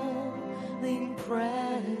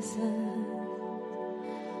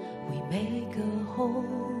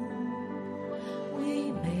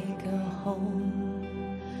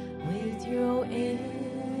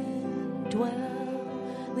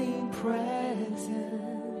indwelling presence.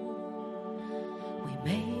 We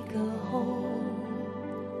make a home,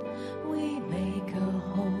 we make a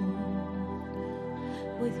home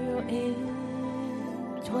with your indwelling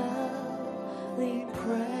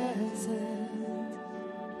presence.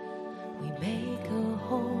 We make a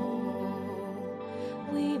home,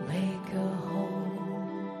 we make a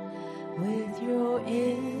home with your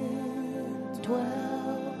indwelling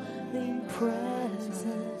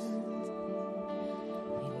presence.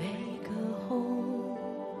 We make a home,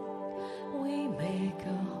 we make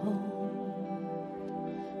a home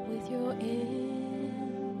with your indwelling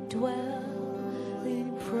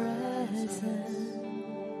presence.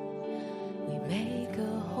 We make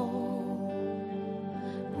a home,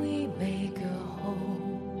 we make a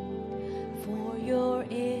home for your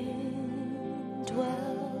indwelling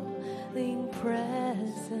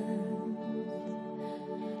presence.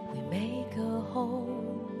 We make a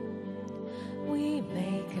home, we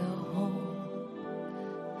make a home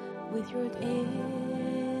with your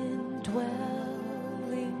indwelling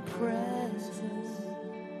presence.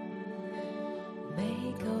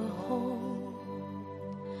 Make a home,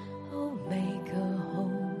 oh make a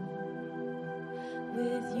home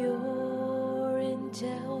with your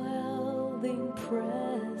indwelling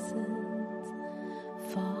presence,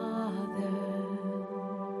 Father.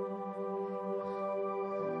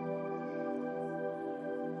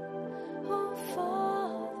 Oh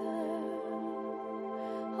Father,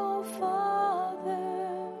 oh Father,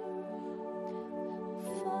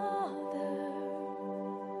 Father,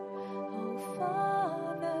 oh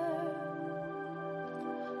Father,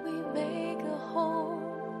 we make a home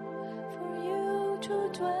for you to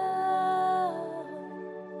dwell.